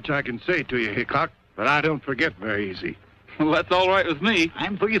 Nothing much I can say to you, Hickok, but I don't forget very easy. Well, that's all right with me.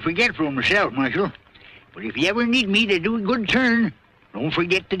 I'm pretty forgetful myself, Marshal. But if you ever need me to do a good turn, don't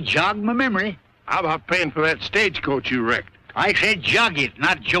forget to jog my memory. How about paying for that stagecoach you wrecked? I said jog it,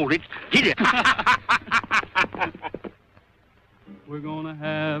 not jolt it. Hit it. We're gonna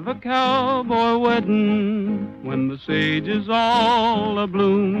have a cowboy wedding when the sage is all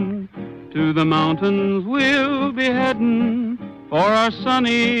abloom. To the mountains we'll be heading for our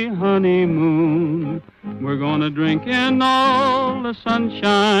sunny honeymoon. We're gonna drink in all the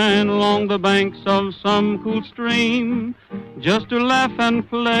sunshine along the banks of some cool stream, just to laugh and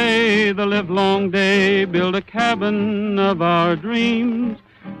play the livelong day, build a cabin of our dreams.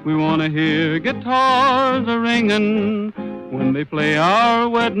 We wanna hear guitars a-ringing when they play our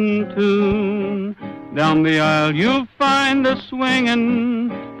wedding tune. Down the aisle you'll find us swinging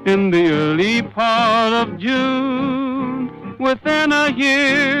in the early part of June. Within a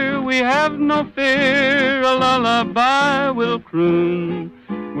year we have no fear, a lullaby will croon.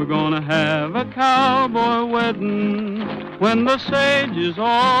 We're gonna have a cowboy wedding when the sage is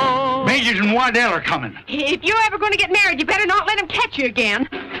all... Majors and Waddell are coming. If you're ever going to get married, you better not let him catch you again.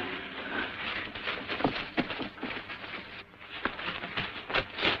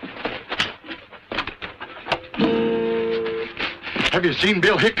 Have you seen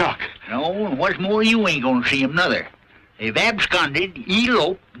Bill Hickok? No, and what's more, you ain't gonna see him, nother. They've absconded,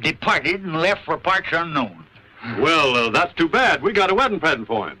 eloped, departed, and left for parts unknown. Well, that's too bad. We got a wedding present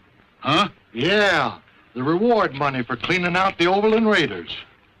for him. Huh? Yeah, the reward money for cleaning out the Oberlin Raiders.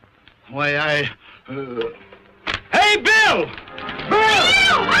 Why, Hey, Bill!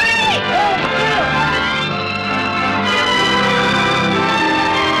 Bill! Hurry!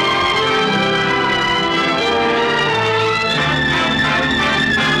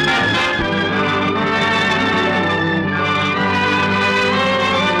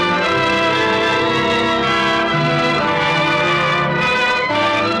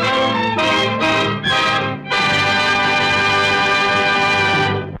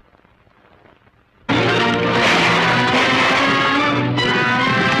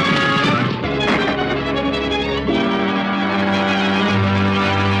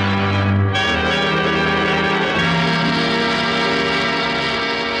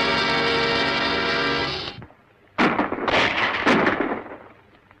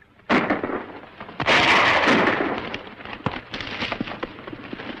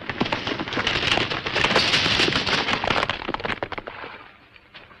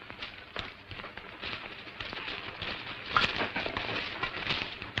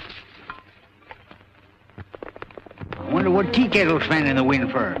 Wonder what tea kettle's fanning the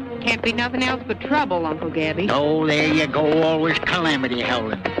wind for. Can't be nothing else but trouble, Uncle Gabby. Oh, there you go, always Calamity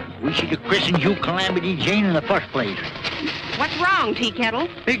howling. We should have christened you Calamity Jane in the first place. What's wrong, Tea Kettle?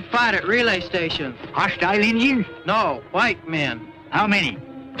 Big fight at relay station. Hostile Indians? No, white men. How many?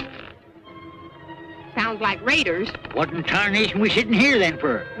 Sounds like raiders. What in tarnation we sitting here then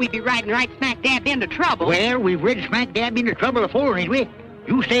for? We'd be riding right smack dab into trouble. Well, we've rid smack dab into trouble before, ain't we?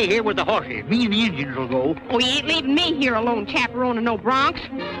 You stay here with the horses. Me and the Indians will go. Oh, you ain't leaving me here alone chaperoning no broncs.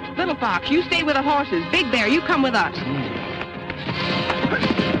 Little Fox, you stay with the horses. Big Bear, you come with us.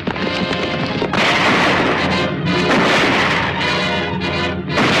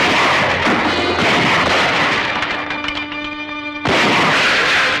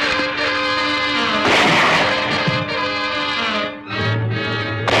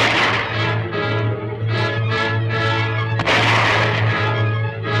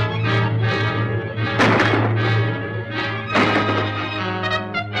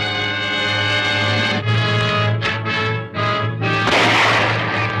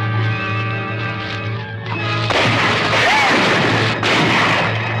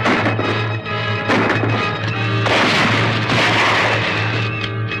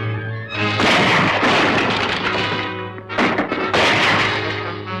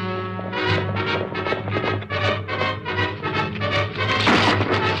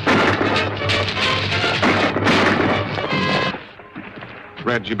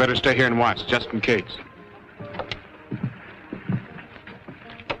 Red, you better stay here and watch, just in case.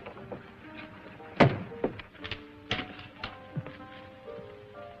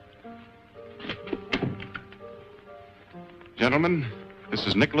 Gentlemen, this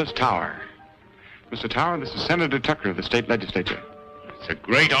is Nicholas Tower. Mr. Tower, this is Senator Tucker of the state legislature. It's a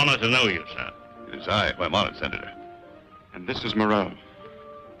great honor to know you, sir. It is I, my honored Senator. And this is Morrell.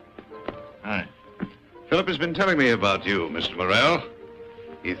 Hi. Philip has been telling me about you, Mr. Morrell.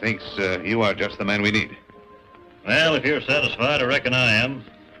 He thinks you are just the man we need. Well, if you're satisfied, I reckon I am.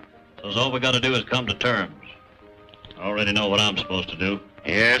 So all we got to do is come to terms. I already know what I'm supposed to do.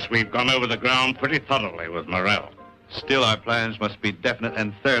 Yes, we've gone over the ground pretty thoroughly with Morrell. Still, our plans must be definite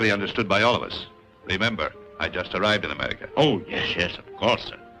and thoroughly understood by all of us. Remember, I just arrived in America. Oh, yes, of course,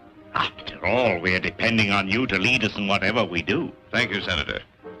 sir. After all, we're depending on you to lead us in whatever we do. Thank you, Senator.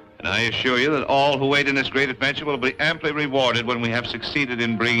 And I assure you that all who wait in this great adventure will be amply rewarded when we have succeeded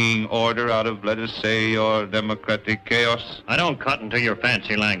in bringing order out of, let us say, your democratic chaos. I don't cut into your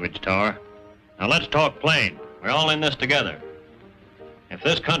fancy language, Tar. Now let's talk plain. We're all in this together. If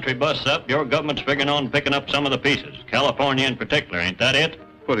this country busts up, your government's figuring on picking up some of the pieces. California in particular, ain't that it?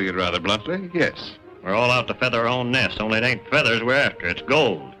 Putting it rather bluntly, yes. We're all out to feather our own nest, only it ain't feathers we're after, it's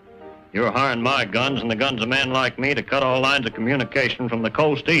gold. You're hiring my guns and the guns of men like me to cut all lines of communication from the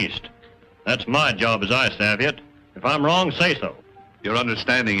coast east. That's my job as I savvy it. If I'm wrong, say so. Your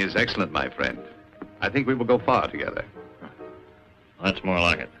understanding is excellent, my friend. I think we will go far together. That's more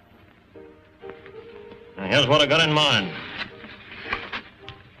like it. Now, here's what I got in mind.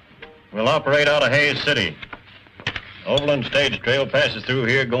 We'll operate out of Hayes City. Overland Stage Trail passes through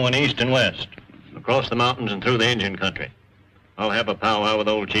here going east and west, across the mountains and through the Indian country. I'll have a powwow with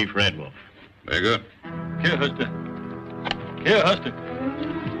old Chief Red Wolf. Very good. Here, Huster. Here, Huster.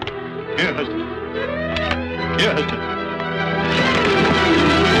 Here, Huster. Here, Huster.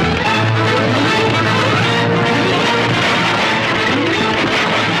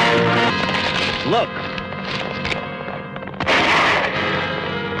 Look.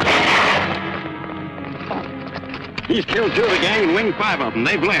 He's killed 2 of the gang and winged 5 of them.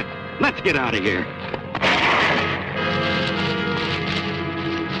 They've left. Let's get out of here.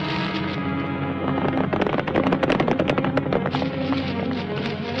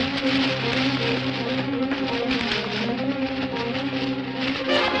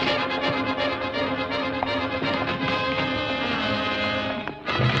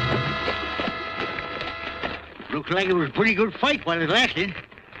 Looks like it was a pretty good fight while it lasted.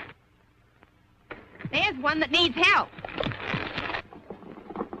 There's one that needs help.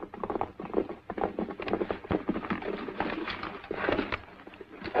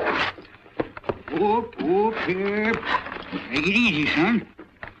 Whoop, whoop, here. Take it easy, son.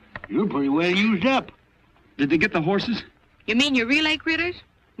 You're pretty well used up. Did they get the horses? You mean your relay critters?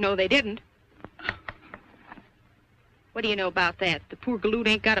 No, they didn't. What do you know about that? The poor galoot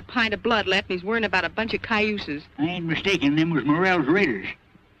ain't got a pint of blood left, and he's worrying about a bunch of cayuses. I ain't mistaken, them was Morrell's raiders.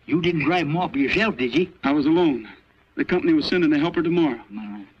 You didn't drive them off yourself, did you? I was alone. The company was sending a helper tomorrow.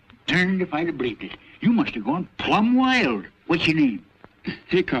 Turned if I'd have believed it. You must have gone plumb wild. What's your name?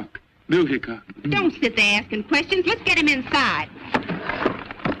 Hickok. Bill Hickok. Don't sit there asking questions. Let's get him inside.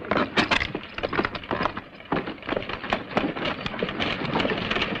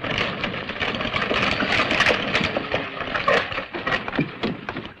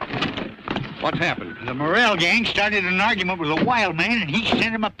 What's happened? The Morrell gang started an argument with a wild man, and he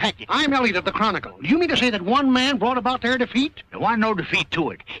sent him a packet. I'm Elliot of the Chronicle. Do you mean to say that one man brought about their defeat? There wasn't no defeat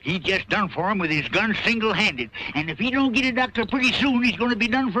to it. He just done for him with his gun single-handed. And if he don't get a doctor pretty soon, he's going to be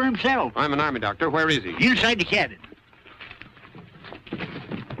done for himself. I'm an army doctor. Where is he? Inside the cabin.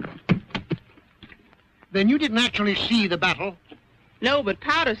 Then you didn't actually see the battle? No, but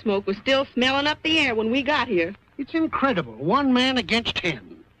powder smoke was still smelling up the air when we got here. It's incredible. 1 man against 10.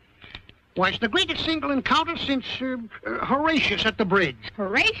 Why, it's the greatest single encounter since Horatius at the bridge.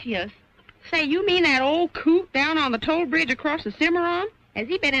 Horatius? Say, you mean that old coot down on the toll bridge across the Cimarron? Has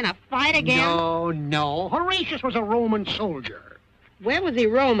he been in a fight again? No. Horatius was a Roman soldier. Where was he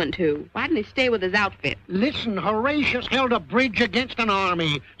roaming to? Why didn't he stay with his outfit? Listen, Horatius held a bridge against an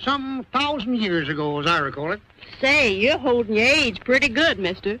army some 1,000 years ago, as I recall it. Say, you're holding your age pretty good,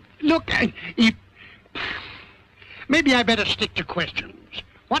 mister. Look, maybe I better stick to questions.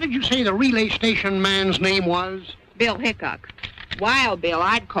 What did you say the relay station man's name was? Bill Hickok. Wild Bill,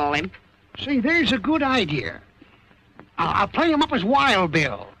 I'd call him. Say, there's a good idea. I'll play him up as Wild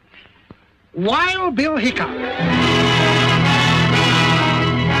Bill. Wild Bill Hickok.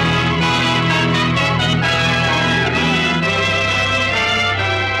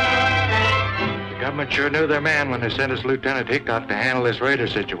 The government sure knew their man when they sent us Lieutenant Hickok to handle this raider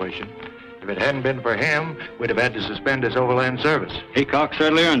situation. If it hadn't been for him, we'd have had to suspend his overland service. Hickok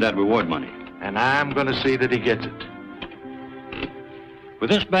certainly earned that reward money. And I'm going to see that he gets it. With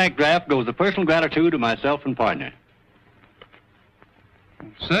this bank draft goes the personal gratitude of myself and partner.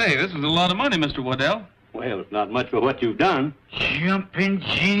 Say, this is a lot of money, Mr. Waddell. Well, it's not much for what you've done. Jumping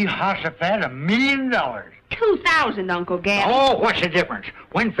Jehoshaphat, $1 million. 2,000, Uncle Gab. Oh, what's the difference?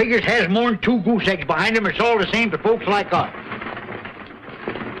 When figures has more than 2 goose eggs behind them, it's all the same to folks like us.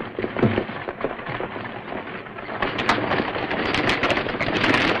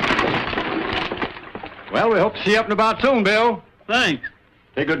 Well, we hope to see you up and about soon, Bill. Thanks.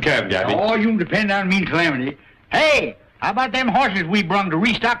 Take good care of Gabby. Oh, you can depend on me and Calamity. Hey, how about them horses we brung to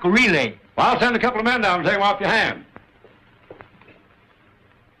restock the relay? Well, I'll send a couple of men down and take them off your hand.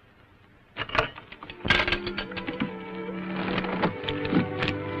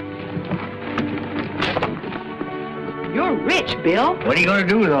 You're rich, Bill. What are you going to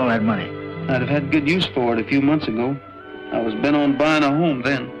do with all that money? I'd have had good use for it a few months ago. I was bent on buying a home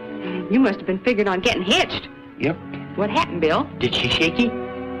then. You must have been figured on getting hitched. Yep. What happened, Bill? Did she shake you?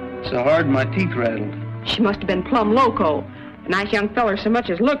 So hard my teeth rattled. She must have been plumb loco. A nice young feller so much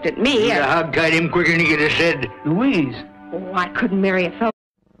as looked at me. You'd have hog-tied him quicker than he could have said, Louise. Oh, I couldn't marry a fellow.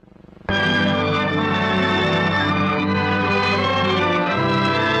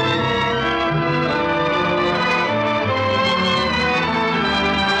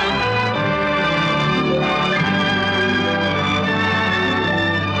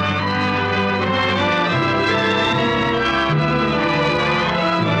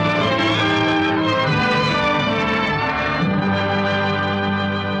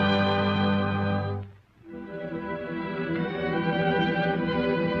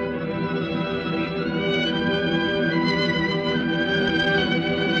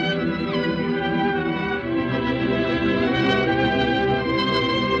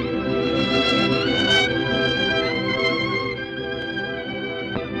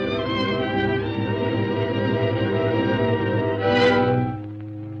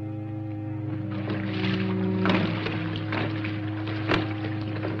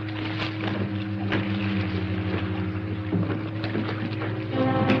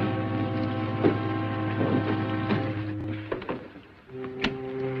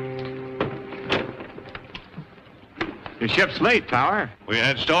 Your ship's late, Tower. We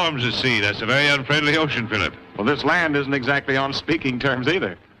had storms at sea. That's a very unfriendly ocean, Philip. Well, this land isn't exactly on speaking terms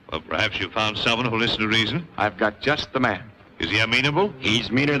either. Well, perhaps you found someone who'll listen to reason. I've got just the man. Is he amenable?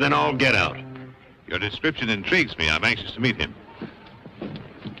 He's meaner than all get out. Your description intrigues me. I'm anxious to meet him.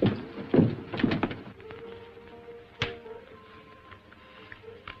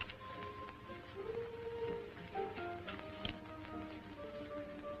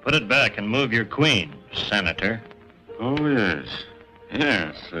 Put it back and move your queen, Senator. Oh, yes.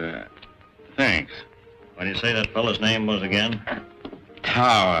 Yes, thanks. What do you say that fellow's name was again?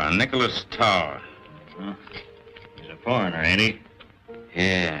 Tower, Nicholas Tower. Huh? He's a foreigner, ain't he?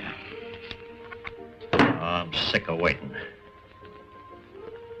 Yeah. Oh, I'm sick of waiting.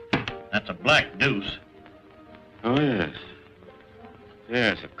 That's a black deuce. Oh, yes.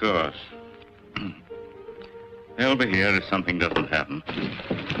 Yes, of course. They'll be here if something doesn't happen.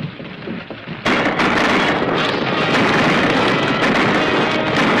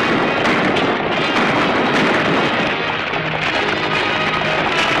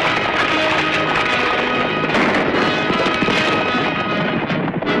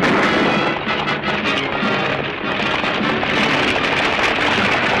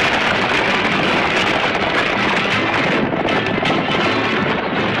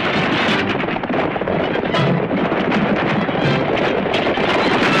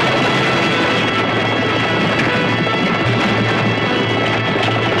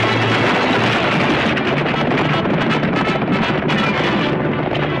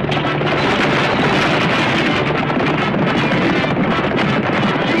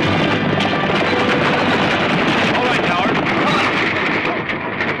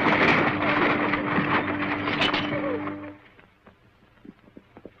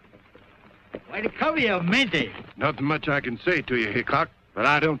 you meant it. Nothing much I can say to you, Hickok, but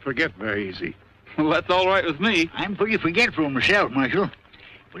I don't forget very easy. Well, that's all right with me. I'm pretty forgetful myself, Marshal.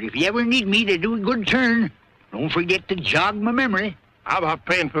 But if you ever need me to do a good turn, don't forget to jog my memory. How about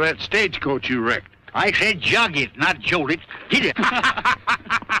paying for that stagecoach you wrecked? I said jog it, not jolt it. Hit it.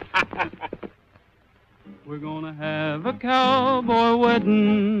 We're gonna have a cowboy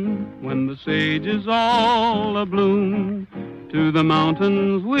wedding when the sage is all abloom. To the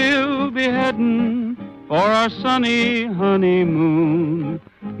mountains we'll be heading for our sunny honeymoon.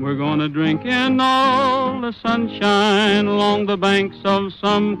 We're gonna drink in all the sunshine along the banks of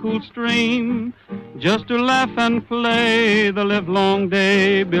some cool stream, just to laugh and play the livelong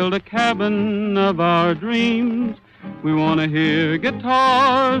day, build a cabin of our dreams. We wanna hear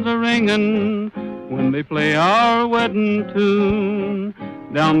guitars a-ringin' when they play our wedding tune.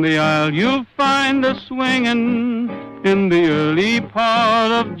 Down the aisle you'll find us swingin' in the early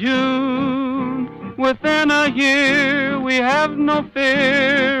part of June. Within a year we have no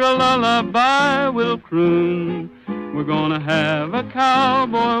fear, a lullaby will croon. We're gonna have a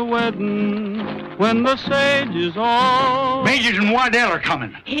cowboy wedding when the sage is all... Majors and Waddell are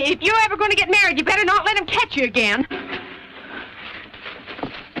coming. If you're ever going to get married, you better not let him catch you again.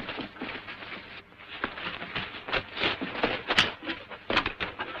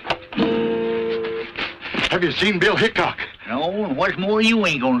 Have you seen Bill Hickok? No, and what's more, you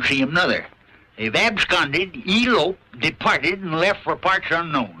ain't gonna see him, nother. They've absconded, eloped, departed, and left for parts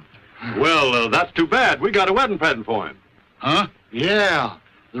unknown. Well, that's too bad. We got a wedding present for him. Huh? Yeah,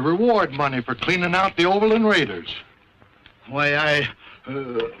 the reward money for cleaning out the Overland Raiders. Why,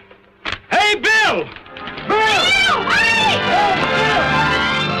 Hey, Bill! Bill! Hurry!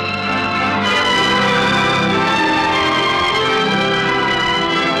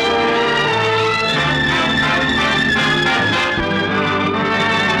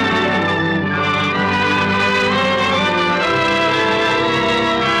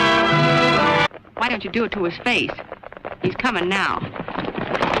 Why don't you do it to his face? He's coming now.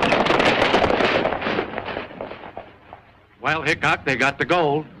 Well, Hickok, they got the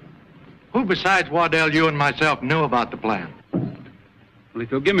gold. Who besides Waddell, you and myself knew about the plan? Well,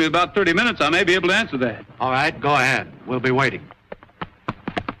 if you'll give me about 30 minutes, I may be able to answer that. All right, go ahead. We'll be waiting.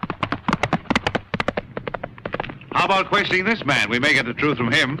 How about questioning this man? We may get the truth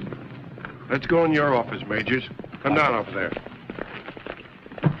from him. Let's go in your office, Majors. Come down over there.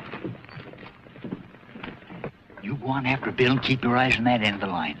 You go on after Bill and keep your eyes on that end of the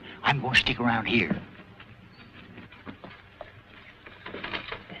line. I'm going to stick around here.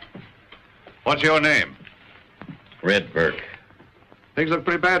 What's your name? Red Burke. Things look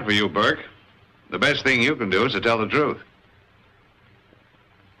pretty bad for you, Burke. The best thing you can do is to tell the truth.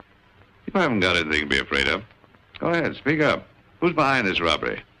 You haven't got anything to be afraid of. Go ahead, speak up. Who's behind this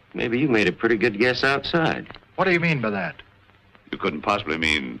robbery? Maybe you made a pretty good guess outside. What do you mean by that? You couldn't possibly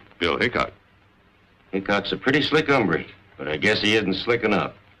mean Bill Hickok. Hickok's a pretty slick hombre, but I guess he isn't slick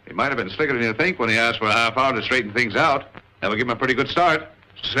enough. He might have been slicker than you think when he asked for a half hour to straighten things out. That would give him a pretty good start.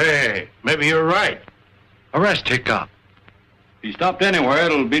 Say, maybe you're right. Arrest Hickok. If he stopped anywhere,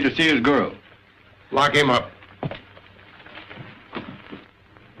 it'll be to see his girl. Lock him up.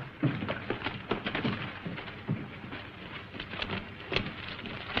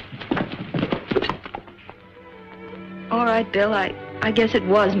 All right, Bill, I guess it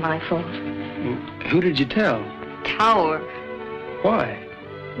was my fault. Who did you tell? Tower. Why?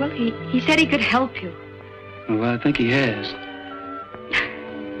 Well, he said he could help you. Well, I think he has.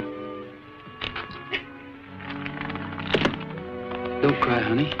 Don't cry,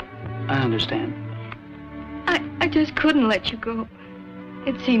 honey. I understand. I just couldn't let you go.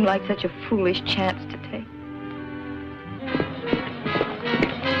 It seemed like such a foolish chance to take.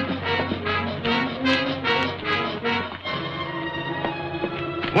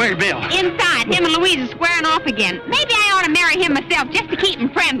 Where's Bill? Inside. Him and Louise are squaring off again. Maybe I ought to marry him myself just to keep him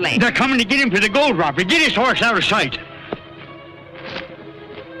friendly. They're coming to get him for the gold robbery. Get his horse out of sight.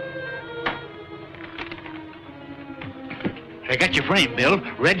 I got your frame, Bill.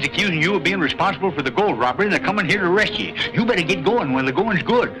 Red's accusing you of being responsible for the gold robbery, and they're coming here to arrest you. You better get going when the going's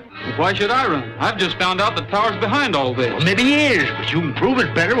good. Well, why should I run? I've just found out that Tower's behind all this. Well, maybe he is, but you can prove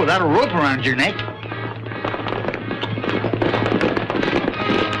it better without a rope around your neck.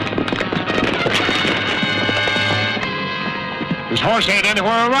 His horse ain't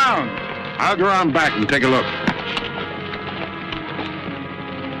anywhere around. I'll go around back and take a look.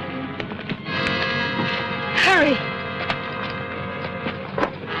 Hurry.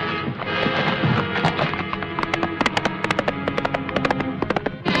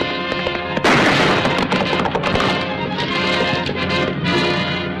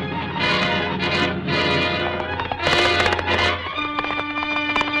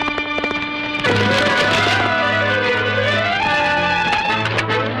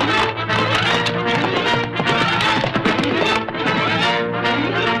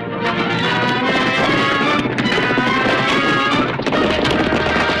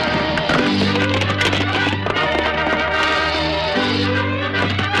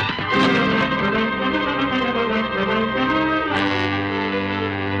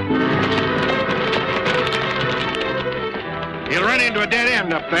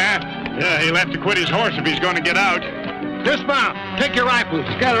 there. Yeah, he'll have to quit his horse if he's going to get out. Dismount. Take your rifles.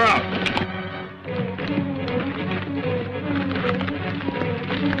 Scatter out.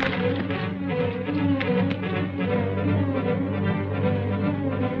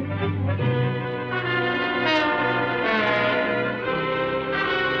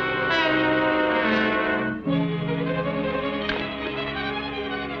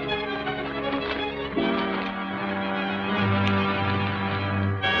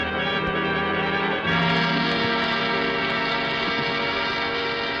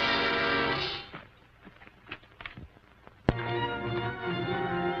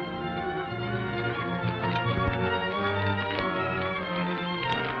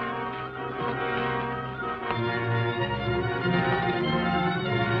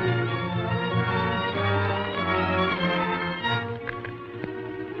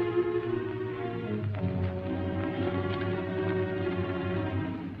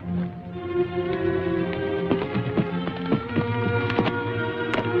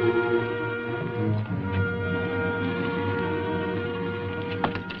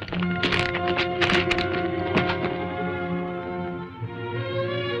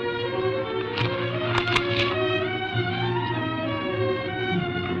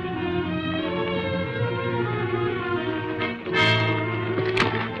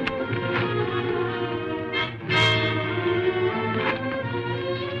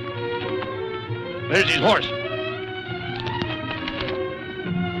 There's his horse.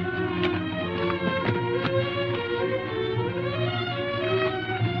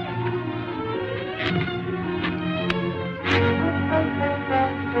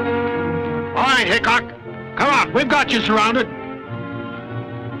 All right, Hickok. Come on, we've got you surrounded.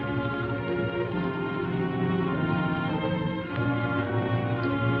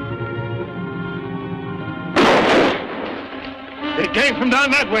 They came from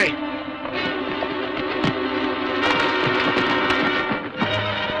down that way.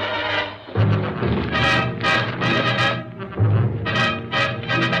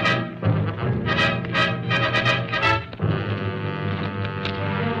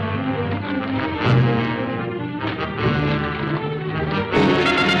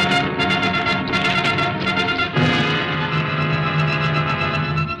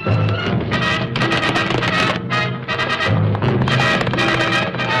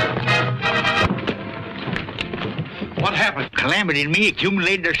 Calamity and me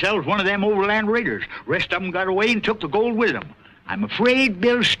accumulated ourselves one of them overland raiders. Rest of them got away and took the gold with them. I'm afraid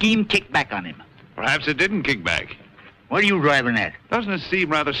Bill's scheme kicked back on him. Perhaps it didn't kick back. What are you driving at? Doesn't it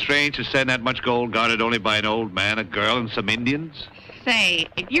seem rather strange to send that much gold guarded only by an old man, a girl, and some Indians? Say,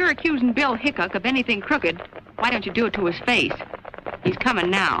 if you're accusing Bill Hickok of anything crooked, why don't you do it to his face? He's coming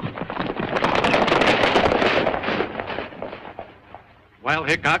now. Well,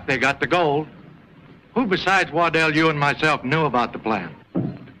 Hickok, they got the gold. Who besides Waddell, you and myself knew about the plan?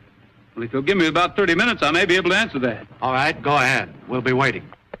 Well, if you'll give me about 30 minutes, I may be able to answer that. All right, go ahead. We'll be waiting.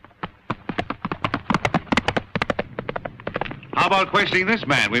 How about questioning this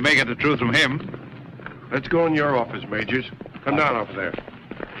man? We may get the truth from him. Let's go in your office, Majors. Come down over there.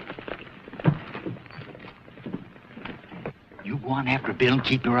 You go on after Bill and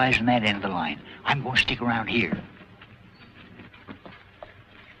keep your eyes on that end of the line. I'm going to stick around here.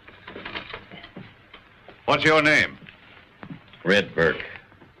 What's your name? Red Burke.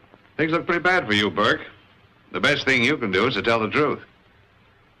 Things look pretty bad for you, Burke. The best thing you can do is to tell the truth.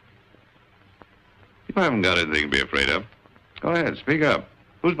 You haven't got anything to be afraid of. Go ahead, speak up.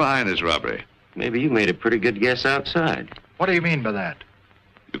 Who's behind this robbery? Maybe you made a pretty good guess outside. What do you mean by that?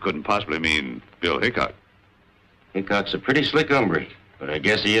 You couldn't possibly mean Bill Hickok. Hickok's a pretty slick hombre, but I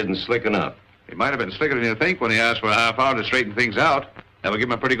guess he isn't slick enough. He might have been slicker than you think when he asked for a half hour to straighten things out. That would give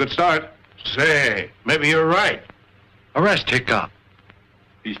him a pretty good start. Say, maybe you're right. Arrest Hickok.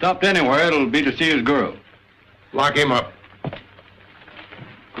 If he stopped anywhere, it'll be to see his girl. Lock him up.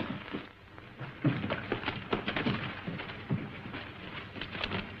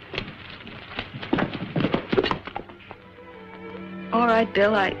 All right,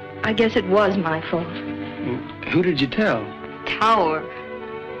 Bill, I guess it was my fault. Who did you tell? Tower.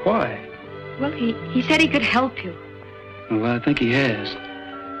 Why? Well, he said he could help you. Well, I think he has.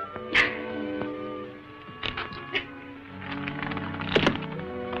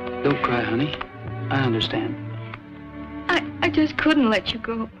 Don't cry, honey. I understand. I just couldn't let you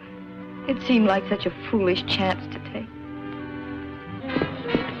go. It seemed like such a foolish chance to take.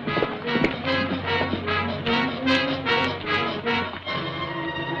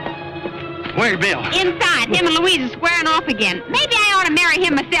 Where's Bill? Inside. Him and Louise are squaring off again. Maybe I ought to marry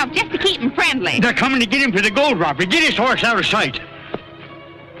him myself just to keep him friendly. They're coming to get him for the gold robbery. Get his horse out of sight.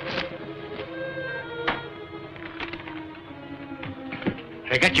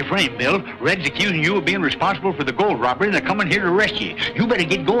 They got you framed, Bill. Red's accusing you of being responsible for the gold robbery, and they're coming here to arrest you. You better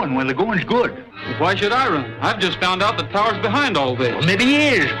get going when the going's good. Well, why should I run? I've just found out that Tower's behind all this. Well, maybe he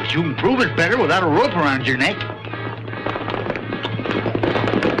is, but you can prove it better without a rope around your neck.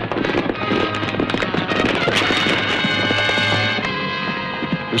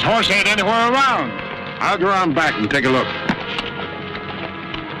 His horse ain't anywhere around. I'll go around back and take a look.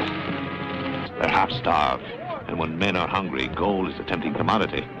 They're half-starved, and when men are hungry, gold is a tempting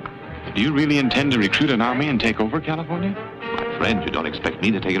commodity. Do you really intend to recruit an army and take over California? My friend, you don't expect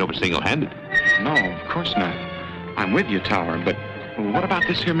me to take it over single-handed. No, of course not. I'm with you, Tower, but what about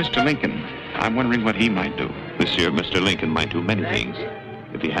this here Mr. Lincoln? I'm wondering what he might do. This here Mr. Lincoln might do many things,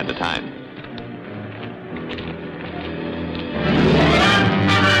 if he had the time.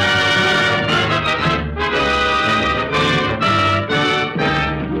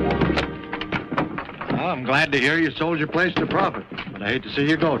 I'm glad to hear you sold your place to profit, but I hate to see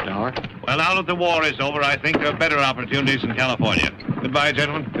you go, Tower. Well, now that the war is over, I think there are better opportunities in California. Goodbye,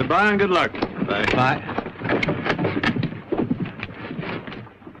 gentlemen. Goodbye and good luck. Bye. Bye.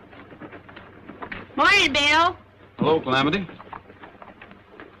 Morning, Bill. Hello, Calamity.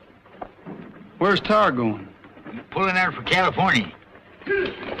 Where's Tower going? He's pulling out for California.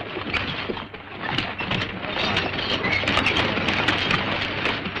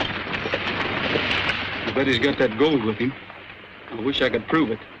 I bet he's got that gold with him. I wish I could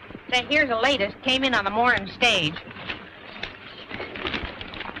prove it. Say, here's the latest. Came in on the morning stage.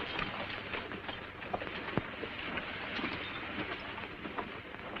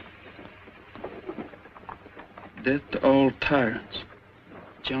 Death to all tyrants.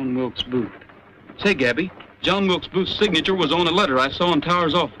 John Wilkes Booth. Say, Gabby, John Wilkes Booth's signature was on a letter I saw in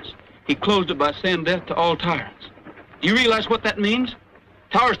Tower's office. He closed it by saying death to all tyrants. Do you realize what that means?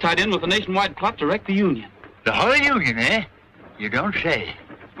 Tower's tied in with a nationwide plot to wreck the Union. The whole Union, eh? You don't say.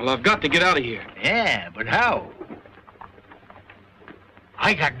 Well, I've got to get out of here. Yeah, but how?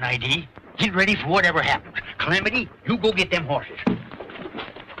 I got an idea. Get ready for whatever happens. Calamity, you go get them horses.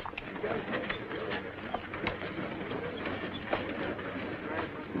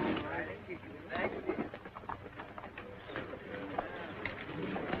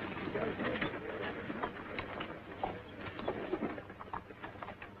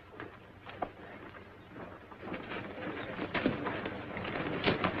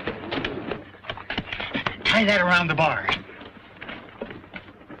 Tie that around the bars.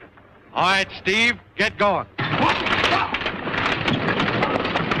 All right, Steve, get going.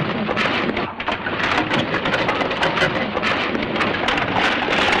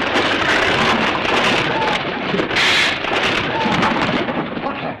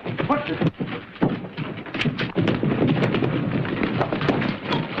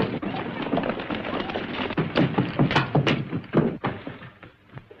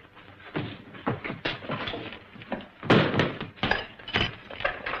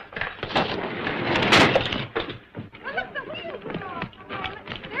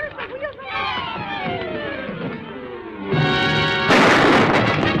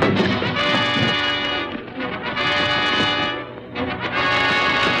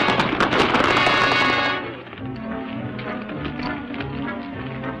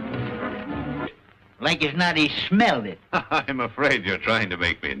 Like as not he smelled it. I'm afraid you're trying to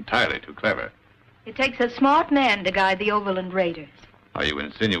make me entirely too clever. It takes a smart man to guide the Overland Raiders. Are you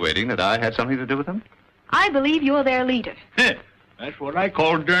insinuating that I had something to do with them? I believe you're their leader. That's what I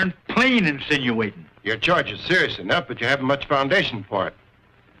call darn plain insinuating. Your charge is serious enough, but you haven't much foundation for it.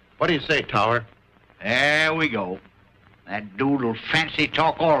 What do you say, Tower? There we go. That dude will fancy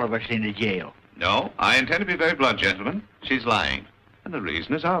talk all of us into jail. No, I intend to be very blunt, gentlemen. She's lying. And the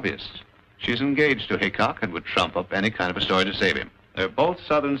reason is obvious. She's engaged to Hickok and would trump up any kind of a story to save him. They're both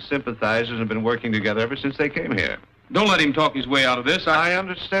Southern sympathizers and have been working together ever since they came here. Don't let him talk his way out of this. I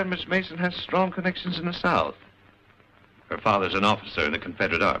understand Miss Mason has strong connections in the South. Her father's an officer in the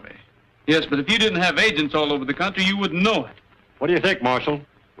Confederate Army. Yes, but if you didn't have agents all over the country, you wouldn't know it. What do you think, Marshal?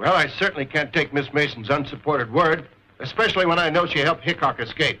 Well, I certainly can't take Miss Mason's unsupported word, especially when I know she helped Hickok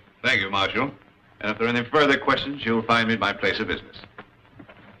escape. Thank you, Marshal. And if there are any further questions, you'll find me at my place of business.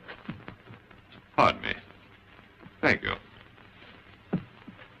 Pardon me. Thank you.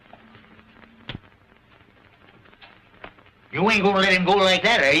 You ain't gonna let him go like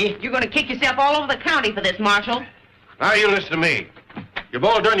that, are you? You're gonna kick yourself all over the county for this, Marshal. Now you listen to me. You've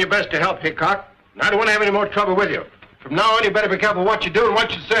all done your best to help Hickok, and I don't want to have any more trouble with you. From now on, you better be careful what you do and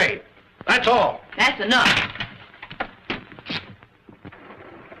what you say. That's all. That's enough.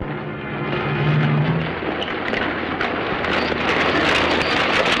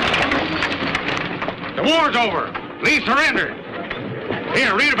 The war's over. Lee surrendered.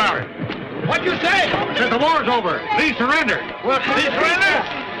 Here, read about it. What'd you say? Said the war's over. Please surrender. What, please surrender?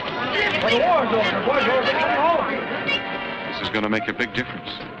 Well, the war's over. The war's over. This is going to make a big difference.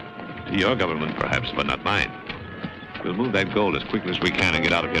 To your government, perhaps, but not mine. We'll move that gold as quickly as we can and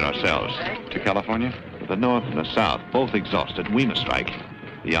get out of here ourselves. To California? The North and the South, both exhausted. We must strike.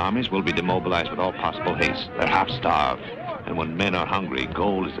 The armies will be demobilized with all possible haste. They're half-starved. And when men are hungry,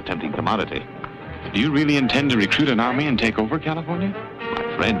 gold is a tempting commodity. Do you really intend to recruit an army and take over California?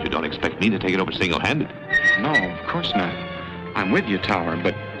 My friend, you don't expect me to take it over single-handed. No, of course not. I'm with you, Tower,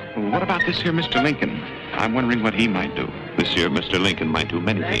 but what about this here Mr. Lincoln? I'm wondering what he might do. This here Mr. Lincoln might do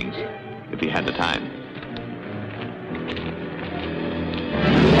many things, if he had the time.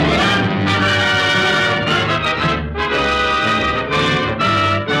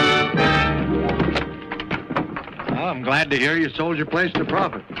 I'm glad to hear you sold your place to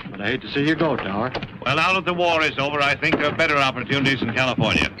profit, but I hate to see you go, Tower. Well, now that the war is over, I think there are better opportunities in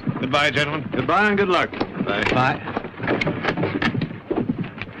California. Goodbye, gentlemen. Goodbye and good luck. Bye. Bye.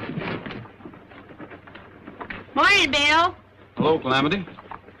 Morning, Bill. Hello, Calamity.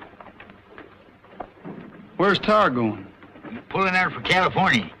 Where's Tower going? Pulling out for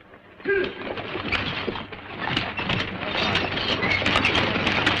California.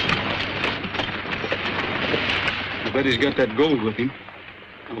 I bet he's got that gold with him.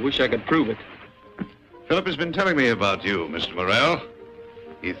 I wish I could prove it. Philip has been telling me about you, Mr. Morrell.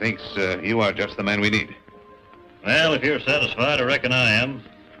 He thinks you are just the man we need. Well, if you're satisfied, I reckon I am.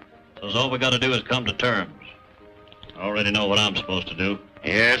 So all we got to do is come to terms. I already know what I'm supposed to do.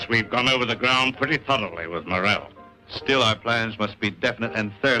 Yes, we've gone over the ground pretty thoroughly with Morrell. Still, our plans must be definite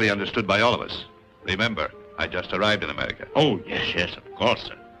and thoroughly understood by all of us. Remember, I just arrived in America. Oh, yes, of course,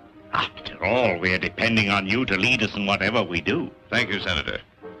 sir. After all, we're depending on you to lead us in whatever we do. Thank you, Senator.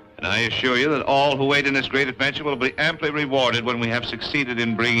 And I assure you that all who wait in this great adventure will be amply rewarded when we have succeeded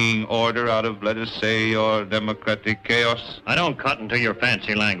in bringing order out of, let us say, your democratic chaos. I don't cut into your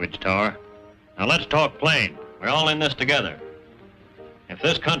fancy language, Tower. Now let's talk plain. We're all in this together. If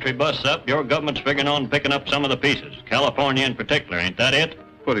this country busts up, your government's figuring on picking up some of the pieces. California in particular, ain't that it?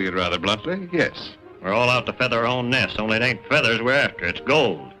 Putting it rather bluntly, yes. We're all out to feather our own nest, only it ain't feathers we're after, it's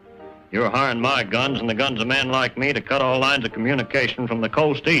gold. You're hiring my guns and the guns of men like me to cut all lines of communication from the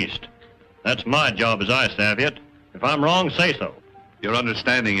coast east. That's my job as I savvy it. If I'm wrong, say so. Your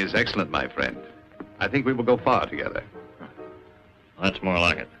understanding is excellent, my friend. I think we will go far together. That's more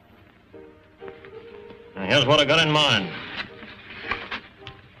like it. Now, here's what I got in mind.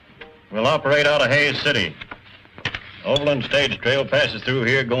 We'll operate out of Hayes City. Overland Stage Trail passes through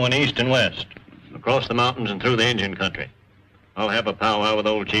here going east and west, across the mountains and through the Indian country. I'll have a powwow with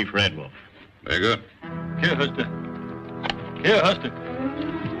old Chief Red Wolf. Very good. Here, Huster. Here, Huster.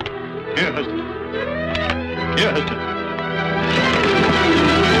 Here, Huster. Here, Huster.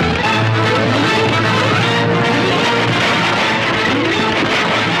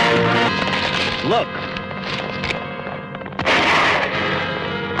 Look.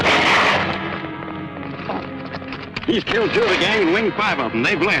 He's killed 2 of the gang and winged 5 of them.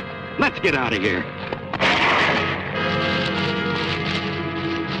 They've left. Let's get out of here.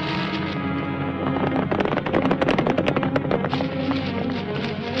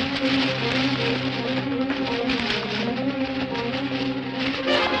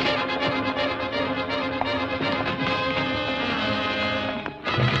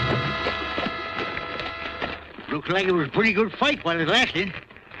 Looks like it was a pretty good fight while it lasted.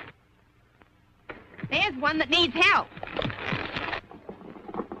 There's one that needs help.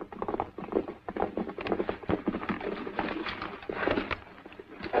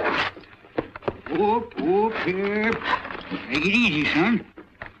 Whoop, whoop, here. Take it easy, son.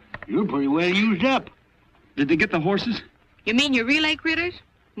 You're pretty well used up. Did they get the horses? You mean your relay critters?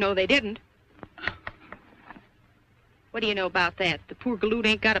 No, they didn't. What do you know about that? The poor galoot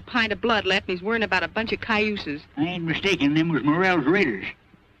ain't got a pint of blood left, and he's worrying about a bunch of cayuses. I ain't mistaken, them was Morrell's raiders.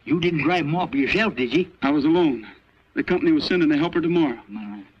 You didn't drive them off yourself, did you? I was alone. The company was sending a helper tomorrow.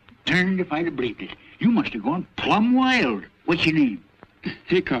 Turned if I'd have believed it. You must have gone plumb wild. What's your name?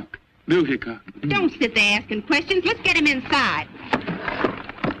 Hickok. Bill Hickok. Don't sit there asking questions. Let's get him inside.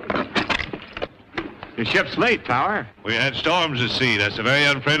 Your ship's late, Tower. We had storms at sea. That's a very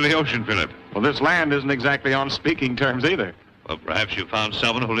unfriendly ocean, Philip. Well, this land isn't exactly on speaking terms either. Well, perhaps you found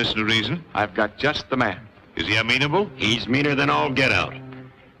someone who'll listen to reason. I've got just the man. Is he amenable? He's meaner than all get out.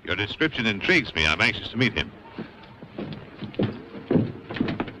 Your description intrigues me. I'm anxious to meet him.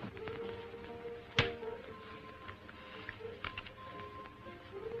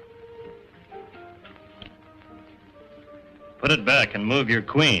 Put it back and move your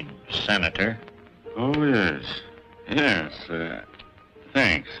queen, Senator. Oh, yes. Yes.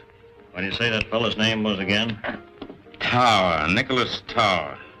 Thanks. What do you say that fellow's name was again? Tower, Nicholas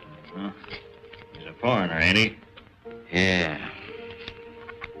Tower. Huh? He's a foreigner, ain't he? Yeah.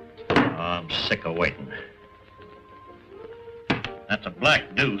 Oh, I'm sick of waiting. That's a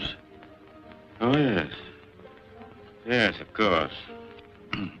black deuce. Oh, yes. Yes, of course.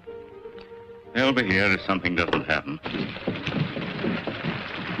 They'll be here if something doesn't happen.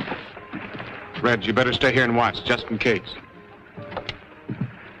 Red, you better stay here and watch, just in case.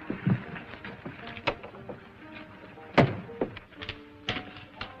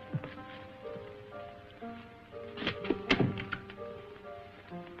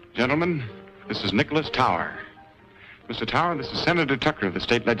 Gentlemen, this is Nicholas Tower. Mr. Tower, this is Senator Tucker of the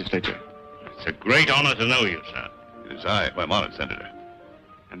state legislature. It's a great honor to know you, sir. It is I. I'm honored, Senator.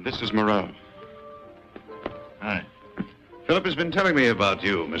 And this is Morrell. Hi. Philip has been telling me about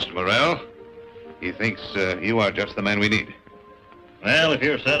you, Mr. Morrell. He thinks you are just the man we need. Well, if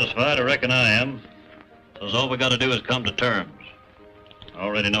you're satisfied, I reckon I am. So all we got to do is come to terms. I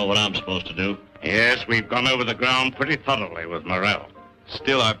already know what I'm supposed to do. Yes, we've gone over the ground pretty thoroughly with Morrell.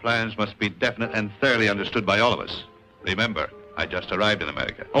 Still, our plans must be definite and thoroughly understood by all of us. Remember, I just arrived in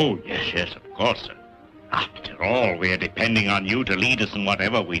America. Oh, yes, of course, sir. After all, we are depending on you to lead us in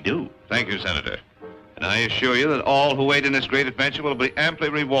whatever we do. Thank you, Senator. And I assure you that all who wait in this great adventure will be amply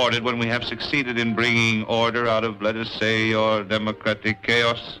rewarded when we have succeeded in bringing order out of, let us say, your democratic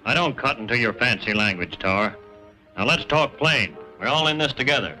chaos. I don't cut into your fancy language, Tower. Now let's talk plain. We're all in this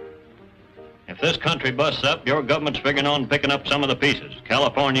together. If this country busts up, your government's figuring on picking up some of the pieces.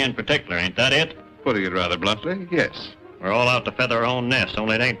 California in particular, ain't that it? Putting it rather bluntly, yes. We're all out to feather our own nest,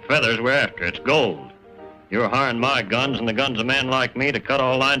 only it ain't feathers we're after, it's gold. You're hiring my guns and the guns of men like me to cut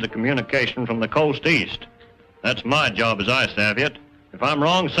all lines of communication from the coast east. That's my job as I savvy it. If I'm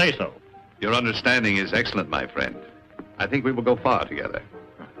wrong, say so. Your understanding is excellent, my friend. I think we will go far together.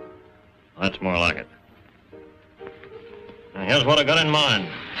 That's more like it. Now, here's what I got in mind.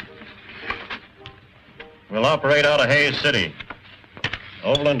 We'll operate out of Hayes City.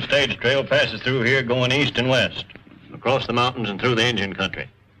 Overland Stage Trail passes through here going east and west, across the mountains and through the Indian country.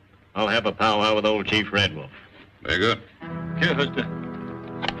 I'll have a powwow with old Chief Red Wolf. Very good. Here, Huster.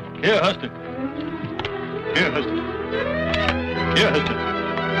 Here, Huster. Here, Huster. Here, Huster.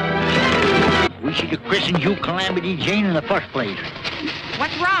 We should have christened you Calamity Jane in the first place.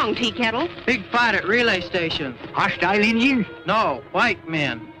 What's wrong, Tea Kettle? Big fight at relay station. Hostile Indians? No, white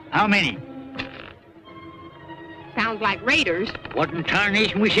men. How many? Sounds like raiders. What in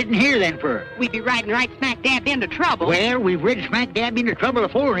tarnation we sitting here then for? We'd be riding right smack dab into trouble. Well, we've rid smack dab into trouble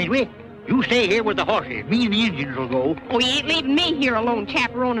before, ain't we? You stay here with the horses. Me and the Indians will go. Oh, you ain't leaving me here alone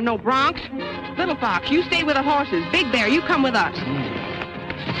chaperoning no broncs. Little Fox, you stay with the horses. Big Bear, you come with us.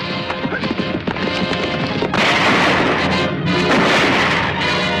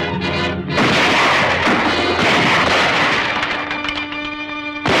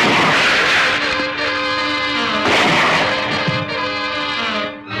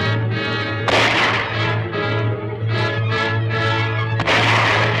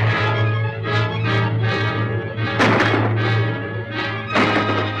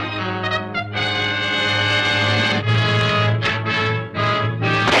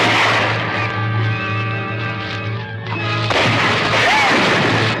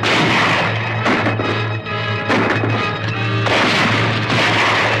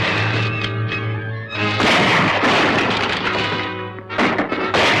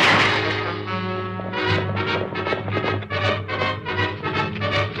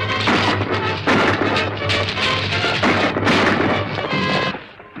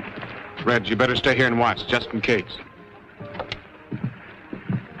 Red, you better stay here and watch, just in case.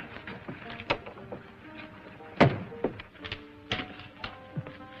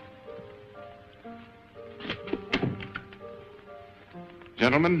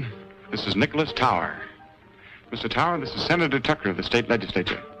 Gentlemen, this is Nicholas Tower. Mr. Tower, this is Senator Tucker of the state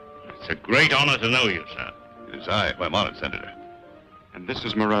legislature. It's a great honor to know you, sir. It is I. I'm honored, Senator. And this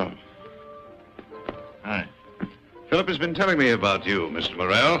is Morrell. Hi. Philip has been telling me about you, Mr.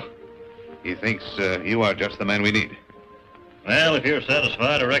 Morrell. He thinks you are just the man we need. Well, if you're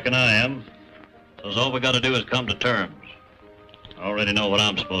satisfied, I reckon I am. So all we got to do is come to terms. I already know what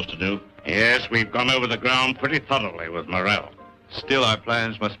I'm supposed to do. Yes, we've gone over the ground pretty thoroughly with Morrell. Still, our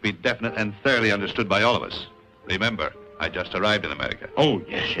plans must be definite and thoroughly understood by all of us. Remember, I just arrived in America. Oh,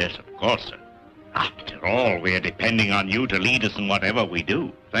 yes, of course, sir. After all, we are depending on you to lead us in whatever we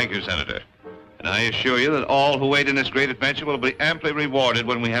do. Thank you, Senator. And I assure you that all who wait in this great adventure will be amply rewarded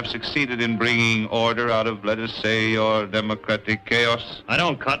when we have succeeded in bringing order out of, let us say, your democratic chaos. I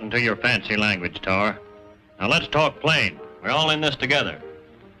don't cut into your fancy language, Tower. Now let's talk plain. We're all in this together.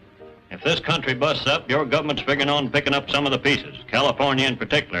 If this country busts up, your government's figuring on picking up some of the pieces. California in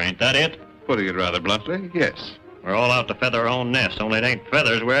particular, ain't that it? Putting it rather bluntly, yes. We're all out to feather our own nest, only it ain't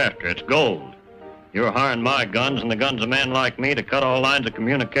feathers we're after, it's gold. You're hiring my guns and the guns of men like me to cut all lines of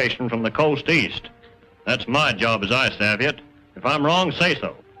communication from the coast east. That's my job as I savvy it. If I'm wrong, say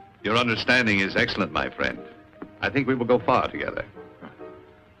so. Your understanding is excellent, my friend. I think we will go far together.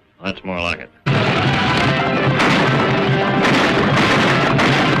 That's more like it.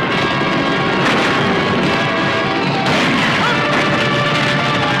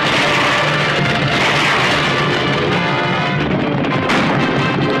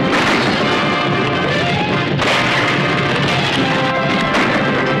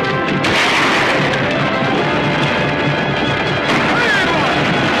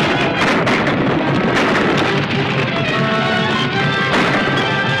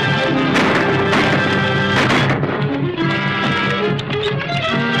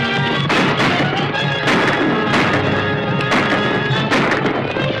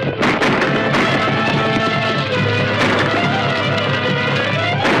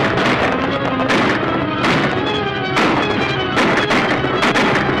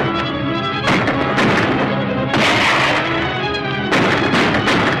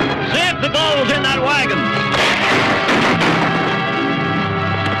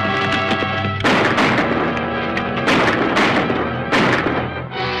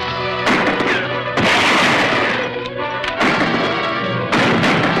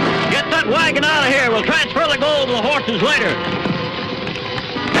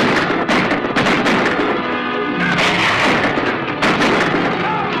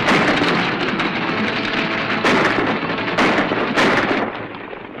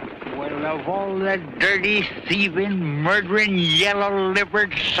 Murdering,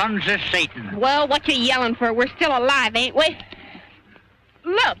 yellow-livered sons of Satan. Well, what you yelling for? We're still alive, ain't we?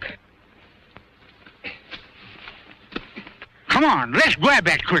 Look. Come on, let's grab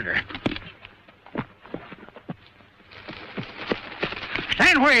that critter.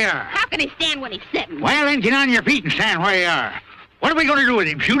 Stand where you are. How can he stand when he's sitting? Well, then get on your feet and stand where you are. What are we going to do with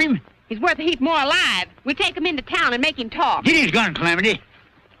him? Shoot him? He's worth a heap more alive. We take him into town and make him talk. Get his gun, Calamity.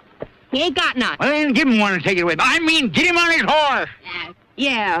 He ain't got none. Well, then give him one and take it away. I mean, get him on his horse.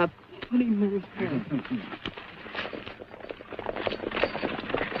 Yeah, put him on his horse.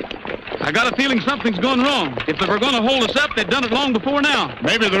 I got a feeling something's gone wrong. If they were going to hold us up, they'd done it long before now.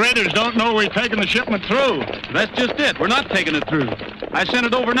 Maybe the raiders don't know we're taking the shipment through. That's just it. We're not taking it through. I sent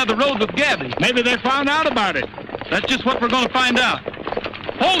it over another road with Gabby. Maybe they found out about it. That's just what we're going to find out.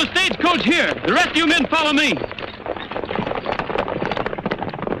 Hold the stagecoach here. The rest of you men follow me.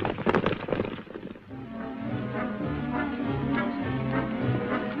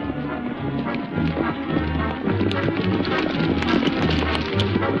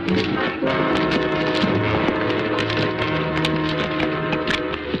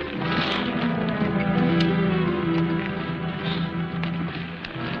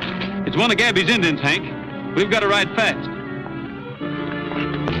 It's one of Gabby's Indians, Hank. We've got to ride fast.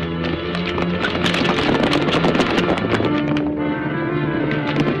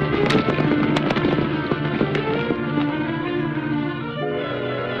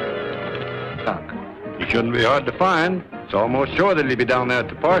 He shouldn't be hard to find. It's almost sure that he'll be down there at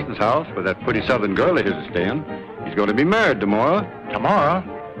the parson's house with that pretty southern girl of his is staying. He's going to be married tomorrow. Tomorrow?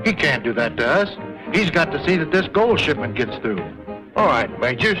 He can't do that to us. He's got to see that this gold shipment gets through. All right,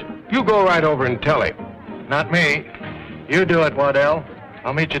 Majors. You go right over and tell him. Not me. You do it, Waddell.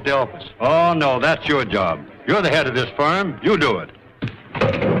 I'll meet you at the office. Oh, no, that's your job. You're the head of this firm. You do it.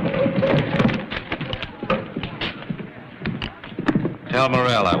 Tell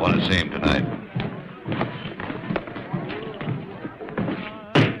Morrell I want to see him tonight.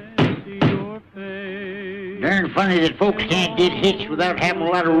 Darn funny that folks can't get hitched without having a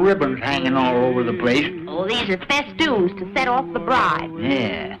lot of ribbons hanging all over the place. Oh, these are festoons to set off the bride.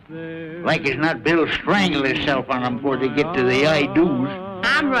 Yeah. Like as not, Bill strangled himself on them before they get to the I-do's.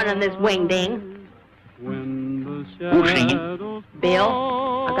 I'm running this wing-ding. Who's singing? Bill.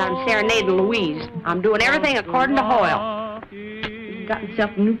 I got him serenading Louise. I'm doing everything according to Hoyle. He's got himself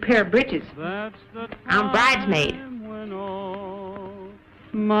a new pair of breeches. I'm bridesmaid.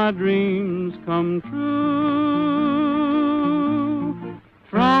 My dreams come true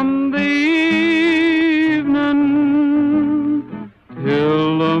from the evening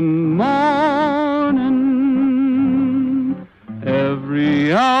till the morning.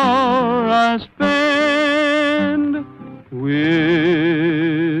 Every hour I spend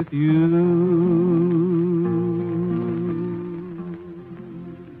with you.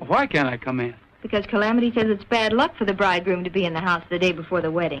 Why can't I come in? Because Calamity says it's bad luck for the bridegroom to be in the house the day before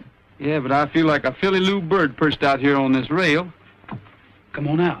the wedding. Yeah, but I feel like a Philly Lou bird perched out here on this rail. Come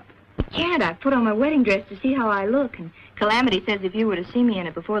on out. I can't. I put on my wedding dress to see how I look, and Calamity says if you were to see me in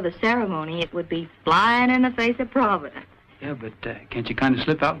it before the ceremony, it would be flying in the face of Providence. Yeah, but can't you kind of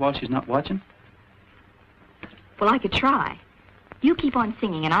slip out while she's not watching? Well, I could try. You keep on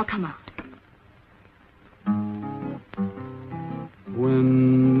singing, and I'll come out.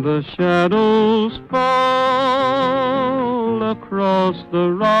 When the shadows fall across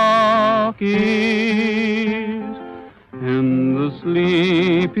the Rockies and the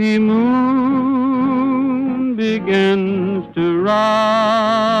sleepy moon begins to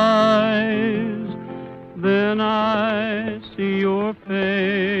rise, then I see your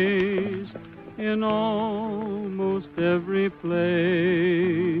face in almost every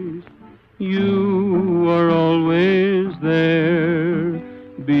place. You are always there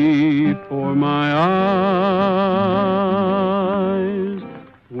before my eyes.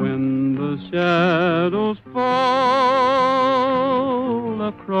 When the shadows fall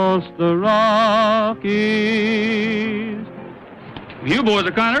across the Rockies. You boys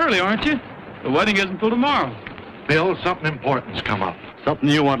are kind of early, aren't you? The wedding isn't till tomorrow. Bill, something important's come up. Something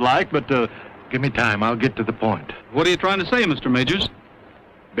you won't like, but give me time. I'll get to the point. What are you trying to say, Mr. Majors?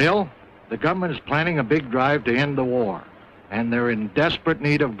 Bill, the government is planning a big drive to end the war, and they're in desperate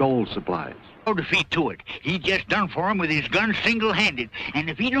need of gold supplies. No defeat to it. He just done for him with his gun single-handed. And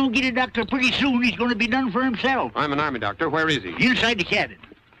if he don't get a doctor pretty soon, he's going to be done for himself. I'm an Army doctor. Where is he? Inside the cabin.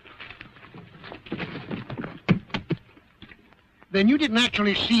 Then you didn't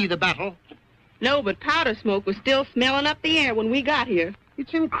actually see the battle? No, but powder smoke was still smelling up the air when we got here.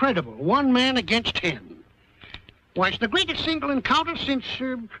 It's incredible. 1 man against 10. Why, it's the greatest single encounter since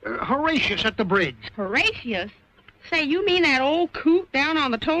Horatius at the bridge. Horatius? Say, you mean that old coot down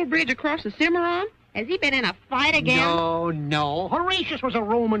on the toll bridge across the Cimarron? Has he been in a fight again? No. Horatius was a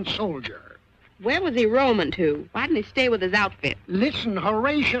Roman soldier. Where was he roaming to? Why didn't he stay with his outfit? Listen,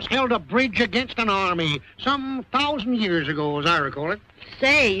 Horatius held a bridge against an army some 1,000 years ago, as I recall it.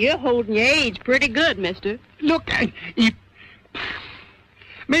 Say, you're holding your age pretty good, mister. Look,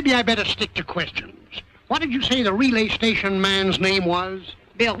 maybe I better stick to questions. What did you say the relay station man's name was?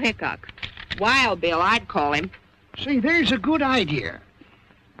 Bill Hickok. Wild Bill, I'd call him. See, there's a good idea.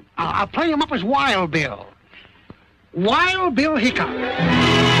 I'll play him up as Wild Bill. Wild Bill Hickok.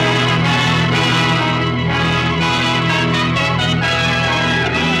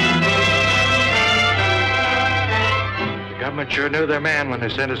 The government sure knew their man when they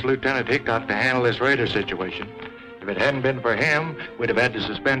sent us Lieutenant Hickok to handle this raider situation. If it hadn't been for him, we'd have had to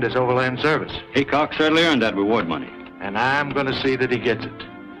suspend his overland service. Hickok certainly earned that reward money. And I'm going to see that he gets it.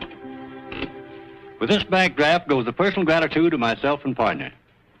 With this bank draft goes the personal gratitude of myself and partner.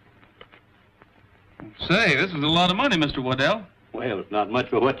 Say, this is a lot of money, Mr. Waddell. Well, it's not much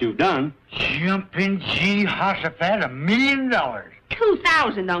for what you've done. Jumping Jehoshaphat, $1 million.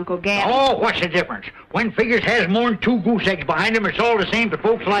 2,000, Uncle Gabby. Oh, what's the difference? When figures has more than 2 goose eggs behind them, it's all the same to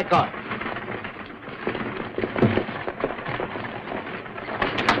folks like us.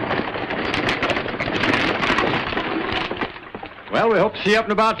 Well, we hope to see you up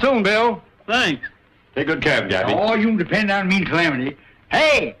and about soon, Bill. Thanks. Take good care of Gabby. Oh, you can depend on me, Calamity.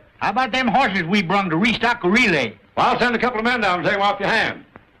 Hey, how about them horses we brung to restock the relay? Well, I'll send a couple of men down and take them off your hand.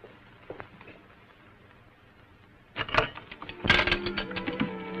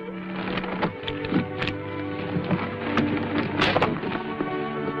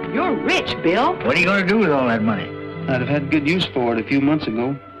 You're rich, Bill. What are you going to do with all that money? I'd have had good use for it a few months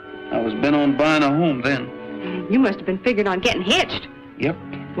ago. I was bent on buying a home then. You must have been figuring on getting hitched. Yep.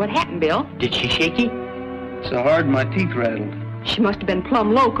 What happened, Bill? Did she shake you? So hard my teeth rattled. She must have been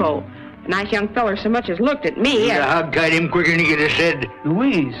plumb loco. A nice young feller so much as looked at me. The hog tied him quicker than he could have said,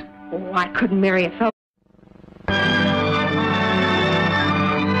 Louise. Oh, I couldn't marry a fellow.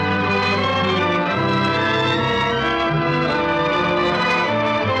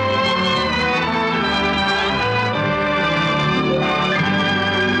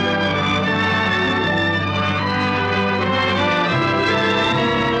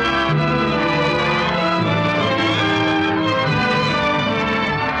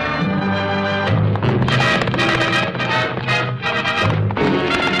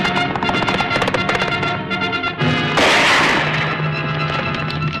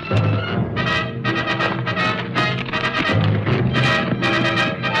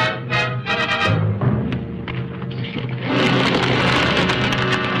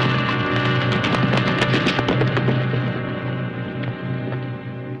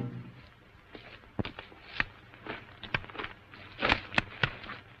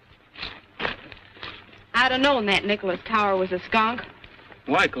 I'd have known that Nicholas Tower was a skunk.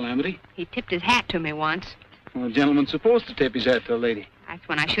 Why, Calamity? He tipped his hat to me once. Well, a gentleman's supposed to tip his hat to a lady. That's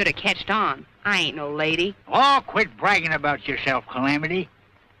when I should have catched on. I ain't no lady. Oh, quit bragging about yourself, Calamity.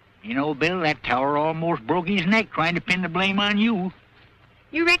 You know, Bill, that Tower almost broke his neck trying to pin the blame on you.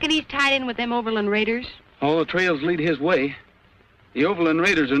 You reckon he's tied in with them Overland Raiders? All the trails lead his way. The Overland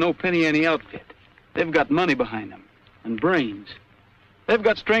Raiders are no penny-ante outfit. They've got money behind them, and brains. They've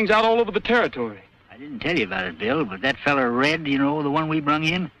got strings out all over the territory. I didn't tell you about it, Bill, but that feller Red, you know, the one we brung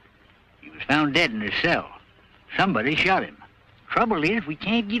in, he was found dead in his cell. Somebody shot him. Trouble is, we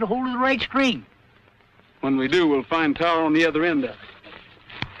can't get a hold of the right string. When we do, we'll find Tower on the other end of it.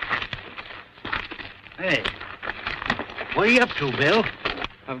 Hey, what are you up to, Bill?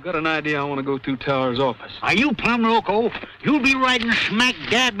 I've got an idea I want to go to Tower's office. Are you plumb loco? You'll be riding smack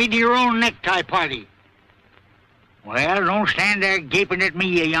dab into your own necktie party. Well, don't stand there gaping at me,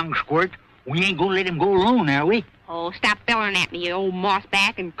 you young squirt. We ain't gonna let him go alone, are we? Oh, stop bellering at me, you old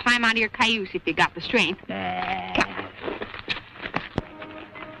mossback, and climb out of your cayuse if you got the strength. Come.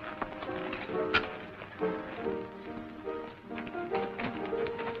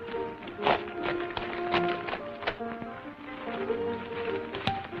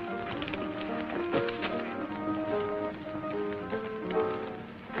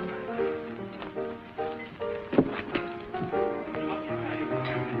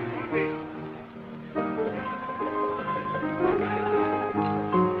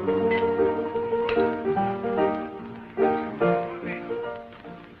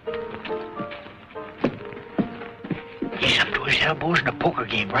 Elbows in a poker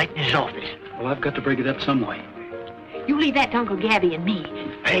game right in his office. Well, I've got to break it up some way. You leave that to Uncle Gabby and me.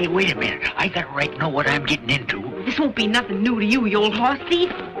 Hey, wait a minute. I got a right to know what I'm getting into. This won't be nothing new to you, you old horse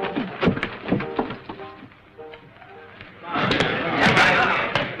thief.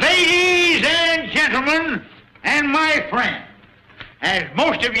 Ladies and gentlemen, and my friend, as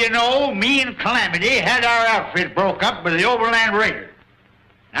most of you know, me and Calamity had our outfit broke up by the Overland Raiders.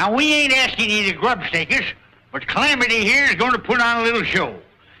 Now, we ain't asking you to grubstake us, but Calamity here is going to put on a little show.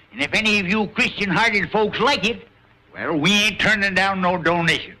 And if any of you Christian-hearted folks like it, well, we ain't turning down no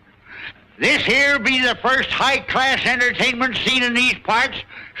donation. This here be the first high-class entertainment seen in these parts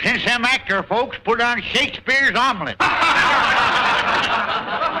since them actor folks put on Shakespeare's omelet.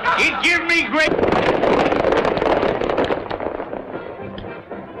 It give me great...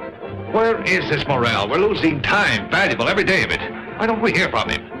 Where is this morale? We're losing time, valuable, every day of it. Why don't we hear from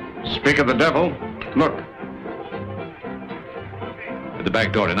him? Speak of the devil. Look. At the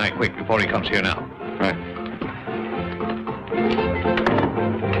back door tonight, quick, before he comes here now. Right.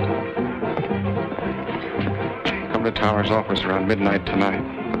 Come to Tower's office around midnight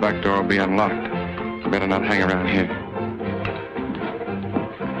tonight. The back door will be unlocked. You better not hang around here.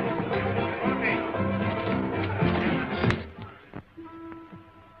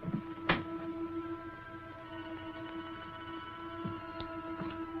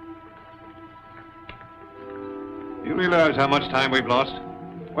 You realize how much time we've lost?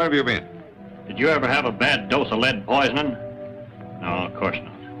 Where have you been? Did you ever have a bad dose of lead poisoning? No, of course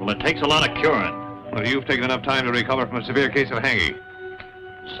not. Well, it takes a lot of curing. Well, you've taken enough time to recover from a severe case of hanging.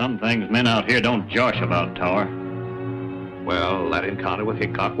 Some things men out here don't josh about, Tower. Well, that encounter with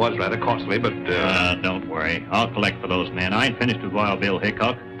Hickok was rather costly, but... Don't worry. I'll collect for those men. I ain't finished with Wild Bill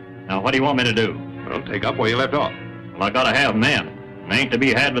Hickok. Now, what do you want me to do? Well, take up where you left off. Well, I gotta have men. They ain't to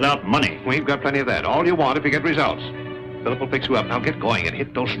be had without money. We've got plenty of that. All you want if you get results. Philip will fix you up. Now get going and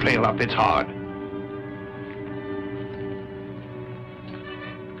hit those trail outfits hard.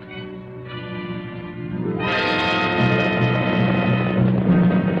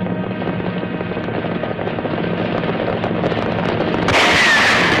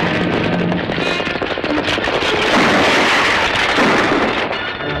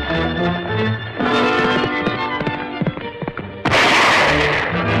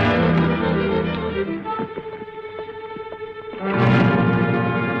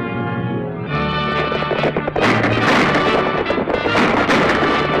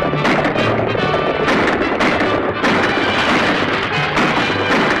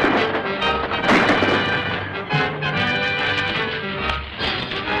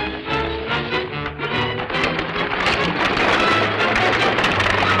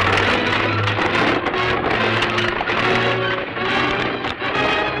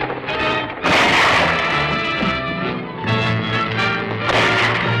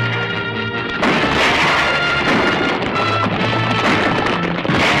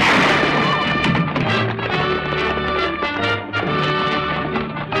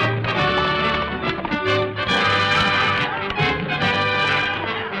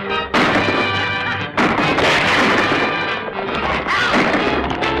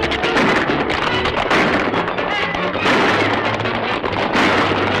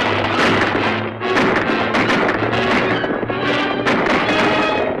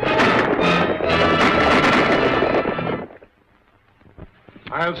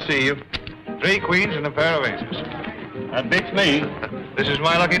 I'll see you. 3 queens and a pair of aces. That beats me. This is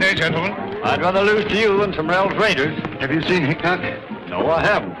my lucky day, gentlemen. I'd rather lose to you than some Rel's Raiders. Have you seen Hickok? No, I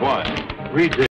haven't. Why? Read this.